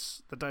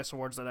DICE, the DICE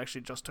Awards that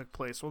actually just took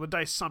place. Well, the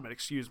DICE Summit,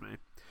 excuse me.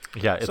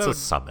 Yeah, it's So- a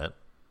summit.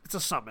 It's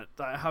a summit.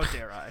 How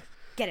dare I?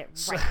 Get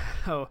it right.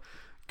 So,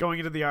 going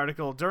into the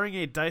article, during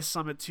a DICE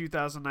Summit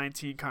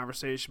 2019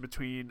 conversation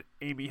between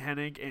Amy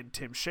Hennig and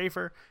Tim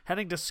Schafer,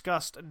 Hennig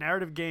discussed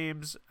narrative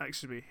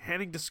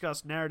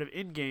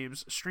in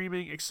games,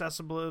 streaming,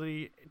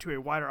 accessibility to a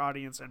wider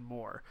audience, and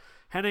more.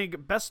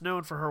 Hennig, best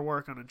known for her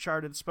work on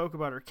Uncharted, spoke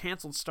about her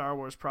canceled Star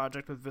Wars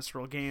project with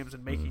Visceral Games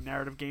and making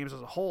narrative games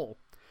as a whole.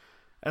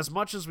 As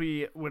much as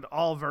we would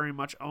all very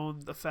much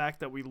own the fact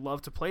that we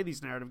love to play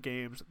these narrative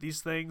games,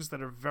 these things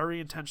that are very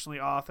intentionally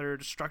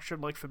authored, structured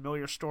like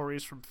familiar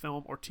stories from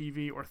film or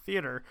TV or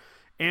theater,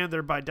 and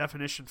they're by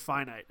definition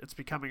finite. It's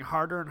becoming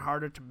harder and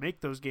harder to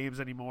make those games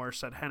anymore,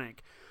 said Hennig.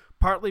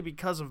 Partly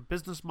because of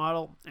business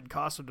model and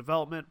cost of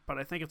development, but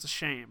I think it's a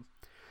shame.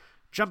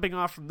 Jumping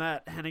off from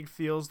that, Hennig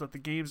feels that the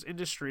games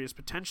industry is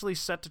potentially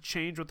set to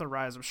change with the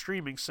rise of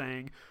streaming,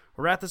 saying,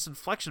 "We're at this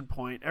inflection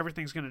point,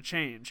 everything's going to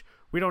change.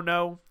 We don't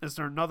know, is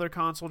there another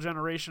console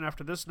generation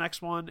after this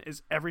next one?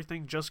 Is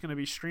everything just going to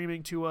be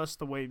streaming to us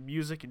the way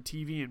music and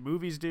TV and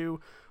movies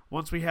do?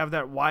 Once we have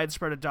that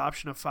widespread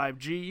adoption of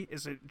 5G,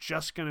 is it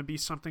just going to be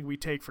something we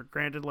take for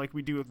granted like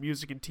we do with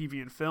music and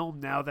TV and film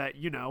now that,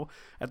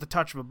 at the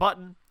touch of a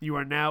button, you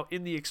are now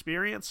in the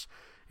experience?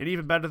 And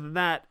even better than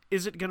that,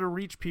 is it going to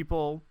reach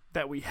people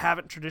that we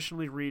haven't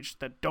traditionally reached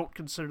that don't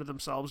consider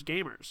themselves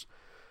gamers?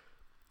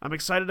 I'm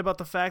excited about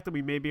the fact that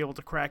we may be able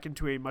to crack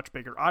into a much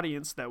bigger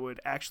audience that would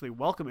actually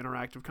welcome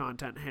interactive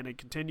content," Hennig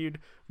continued.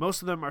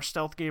 "Most of them are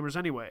stealth gamers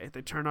anyway.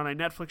 They turn on a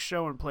Netflix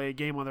show and play a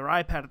game on their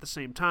iPad at the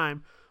same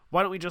time.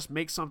 Why don't we just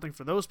make something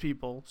for those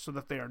people so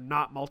that they are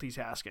not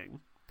multitasking?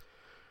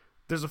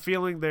 There's a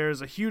feeling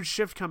there's a huge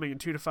shift coming in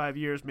 2 to 5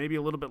 years, maybe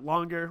a little bit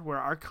longer, where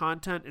our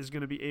content is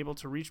going to be able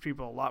to reach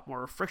people a lot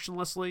more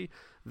frictionlessly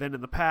than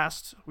in the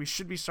past. We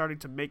should be starting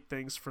to make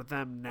things for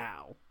them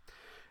now."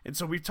 And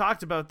so we've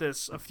talked about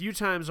this a few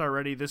times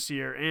already this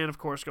year, and of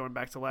course going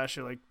back to last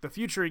year, like the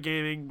future of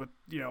gaming with,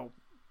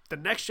 the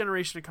next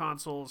generation of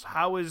consoles.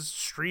 How is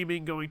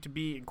streaming going to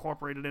be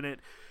incorporated in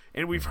it?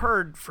 And we've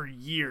heard for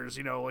years,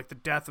 like the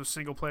death of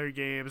single-player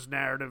games,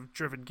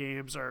 narrative-driven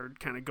games are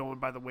kind of going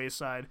by the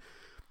wayside.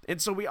 And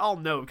so we all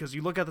know, because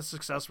you look at the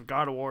success of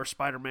God of War,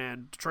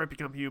 Spider-Man, Detroit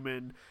Become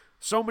Human,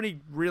 so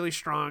many really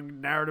strong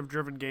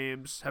narrative-driven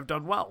games have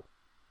done well.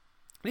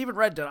 And even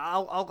Red Dead,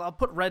 I'll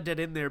put Red Dead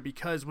in there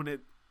because when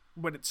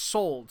it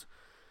sold,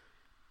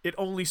 it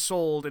only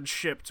sold and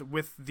shipped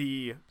with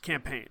the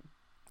campaign.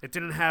 It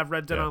didn't have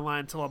Red Dead Online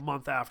until a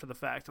month after the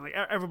fact. And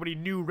everybody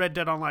knew Red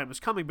Dead Online was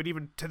coming, but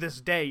even to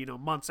this day,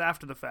 months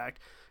after the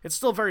fact, it's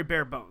still very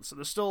bare bones. So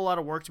there's still a lot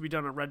of work to be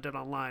done on Red Dead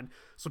Online.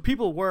 So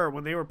people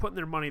when they were putting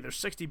their money, their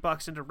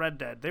 $60 into Red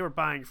Dead, they were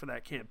buying for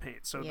that campaign.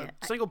 So the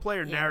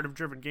single-player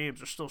narrative-driven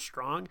games are still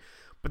strong.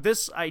 But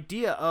this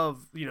idea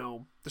of,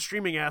 the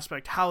streaming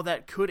aspect, how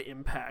that could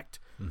impact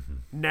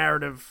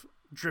narrative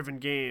driven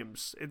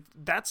games,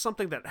 that's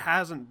something that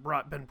hasn't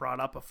been brought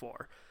up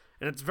before.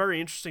 And it's very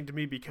interesting to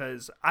me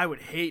because I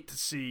would hate to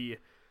see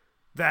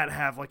that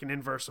have like an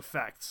inverse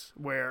effect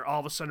where all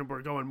of a sudden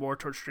we're going more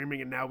towards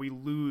streaming and now we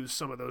lose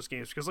some of those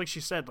games. Because like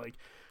she said, like,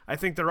 I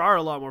think there are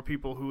a lot more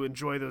people who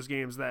enjoy those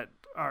games that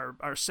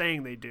are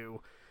saying they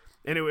do.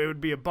 And it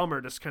would be a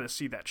bummer to kind of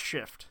see that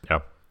shift. Yeah.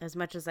 As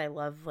much as I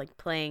love like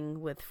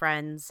playing with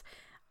friends,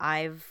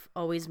 I've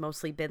always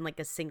mostly been like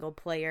a single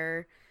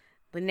player,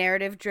 the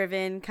narrative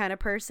driven kind of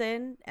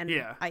person. And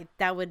yeah,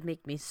 that would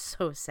make me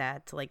so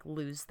sad to like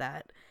lose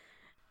that.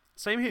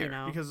 Same here,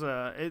 because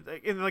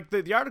like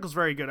the article's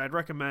very good. I'd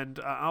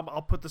recommend.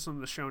 I'll put this in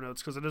the show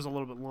notes because it is a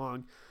little bit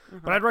long,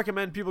 but I'd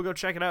recommend people go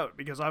check it out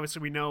because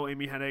obviously we know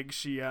Amy Hennig.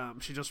 She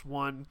just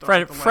won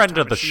the friend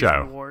of the show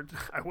award.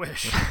 I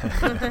wish,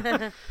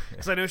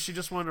 because I know she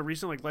just won a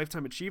recent like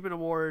Lifetime Achievement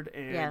Award,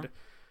 and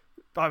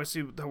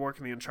obviously her work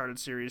in the Uncharted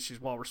series,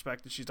 she's well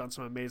respected. She's done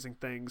some amazing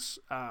things.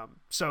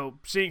 So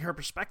seeing her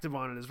perspective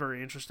on it is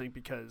very interesting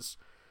because,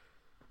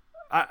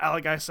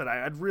 like I said,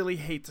 I'd really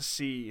hate to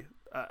see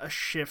a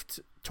shift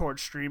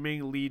towards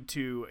streaming lead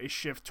to a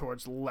shift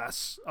towards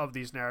less of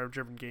these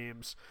narrative-driven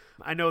games.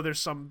 I know there's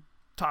some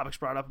topics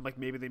brought up, like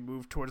maybe they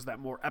move towards that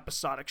more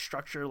episodic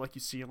structure like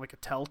you see in like a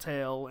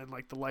Telltale and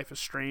like the Life is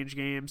Strange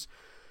games.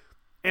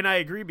 And I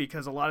agree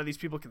because a lot of these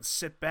people can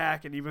sit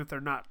back, and even if they're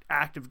not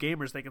active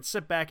gamers, they can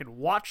sit back and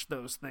watch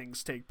those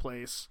things take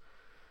place.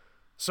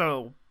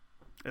 So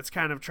it's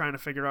kind of trying to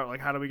figure out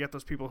like how do we get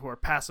those people who are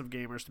passive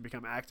gamers to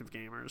become active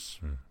gamers.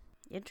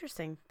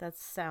 Interesting. That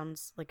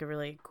sounds like a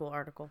really cool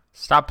article.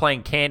 Stop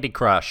playing Candy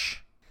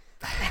Crush,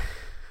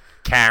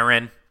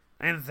 Karen.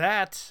 And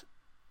that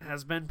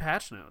has been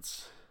Patch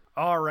Notes.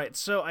 All right,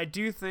 so I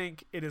do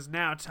think it is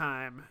now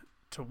time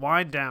to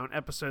wind down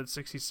episode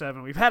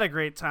 67. We've had a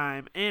great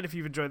time, and if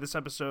you've enjoyed this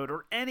episode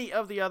or any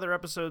of the other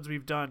episodes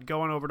we've done,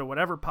 go on over to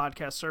whatever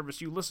podcast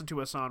service you listen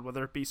to us on,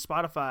 whether it be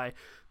Spotify,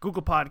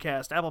 Google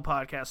Podcast, Apple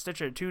Podcast,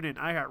 Stitcher, TuneIn,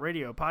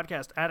 iHeartRadio,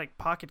 Podcast Addict,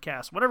 Pocket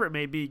Cast, whatever it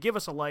may be. Give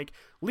us a like,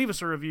 leave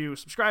us a review,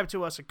 subscribe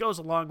to us. It goes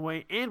a long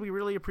way, and we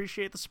really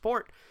appreciate the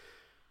support.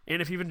 And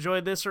if you've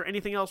enjoyed this or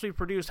anything else we've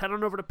produced, head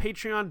on over to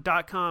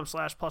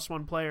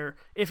patreon.com/plus1player.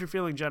 If you're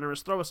feeling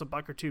generous, throw us a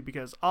buck or two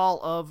because all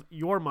of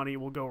your money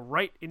will go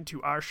right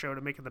into our show to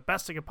make it the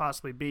best it could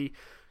possibly be.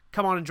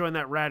 Come on and join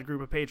that rad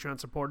group of Patreon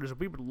supporters.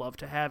 We would love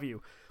to have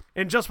you.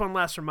 And just one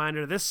last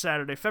reminder, this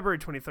Saturday, February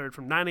 23rd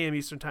from 9 a.m.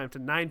 Eastern Time to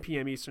 9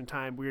 p.m. Eastern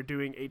Time, we are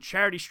doing a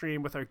charity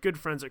stream with our good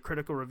friends at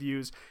Critical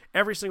Reviews.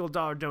 Every single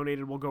dollar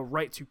donated will go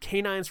right to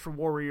Canines for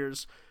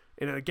Warriors.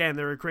 And again,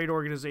 they're a great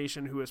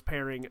organization who is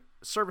pairing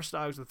service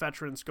dogs with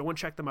veterans. Go and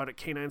check them out at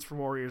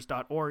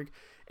caninesforwarriors.org.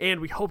 And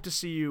we hope to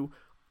see you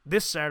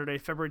this Saturday,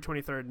 February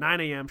 23rd,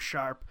 9 a.m.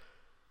 sharp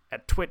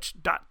at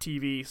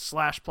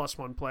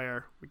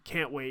twitch.tv/plus1player. We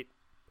can't wait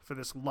for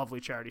this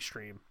lovely charity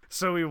stream.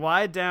 So we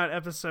wind down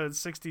episode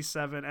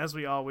 67 as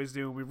we always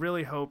do. We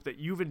really hope that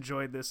you've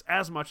enjoyed this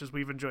as much as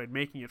we've enjoyed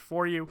making it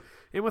for you.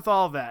 And with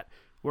all of that,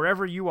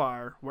 wherever you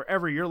are,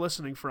 wherever you're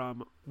listening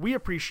from, we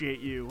appreciate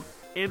you,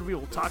 and we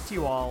will talk to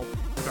you all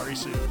very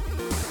soon.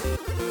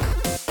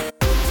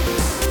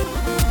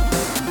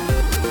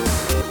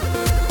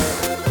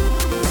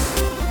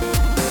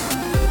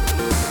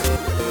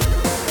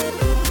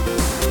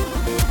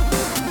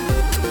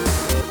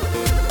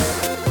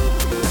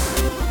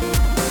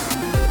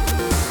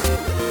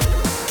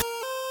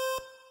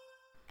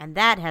 And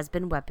that has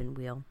been Weapon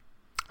Wheel.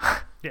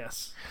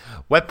 Yes.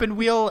 Weapon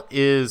Wheel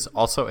is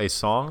also a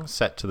song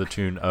set to the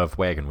tune of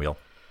Wagon Wheel.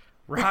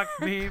 Rock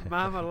me,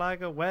 mama,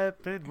 like a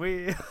weapon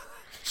wheel.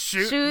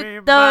 Shoot me,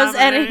 those mama,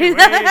 enemies.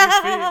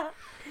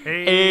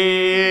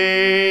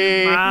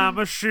 Hey,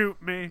 mama, shoot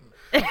me.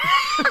 My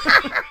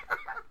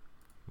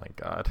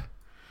God.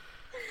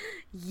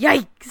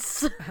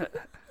 Yikes.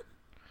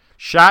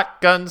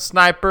 Shotgun,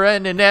 sniper,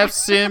 and an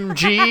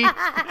SMG.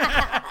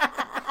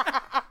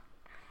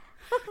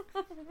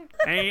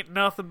 Ain't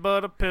nothing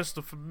but a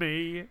pistol for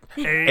me.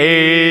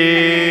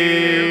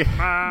 Hey.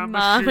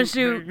 Mama,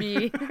 Shoot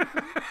me.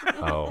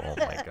 Oh,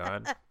 my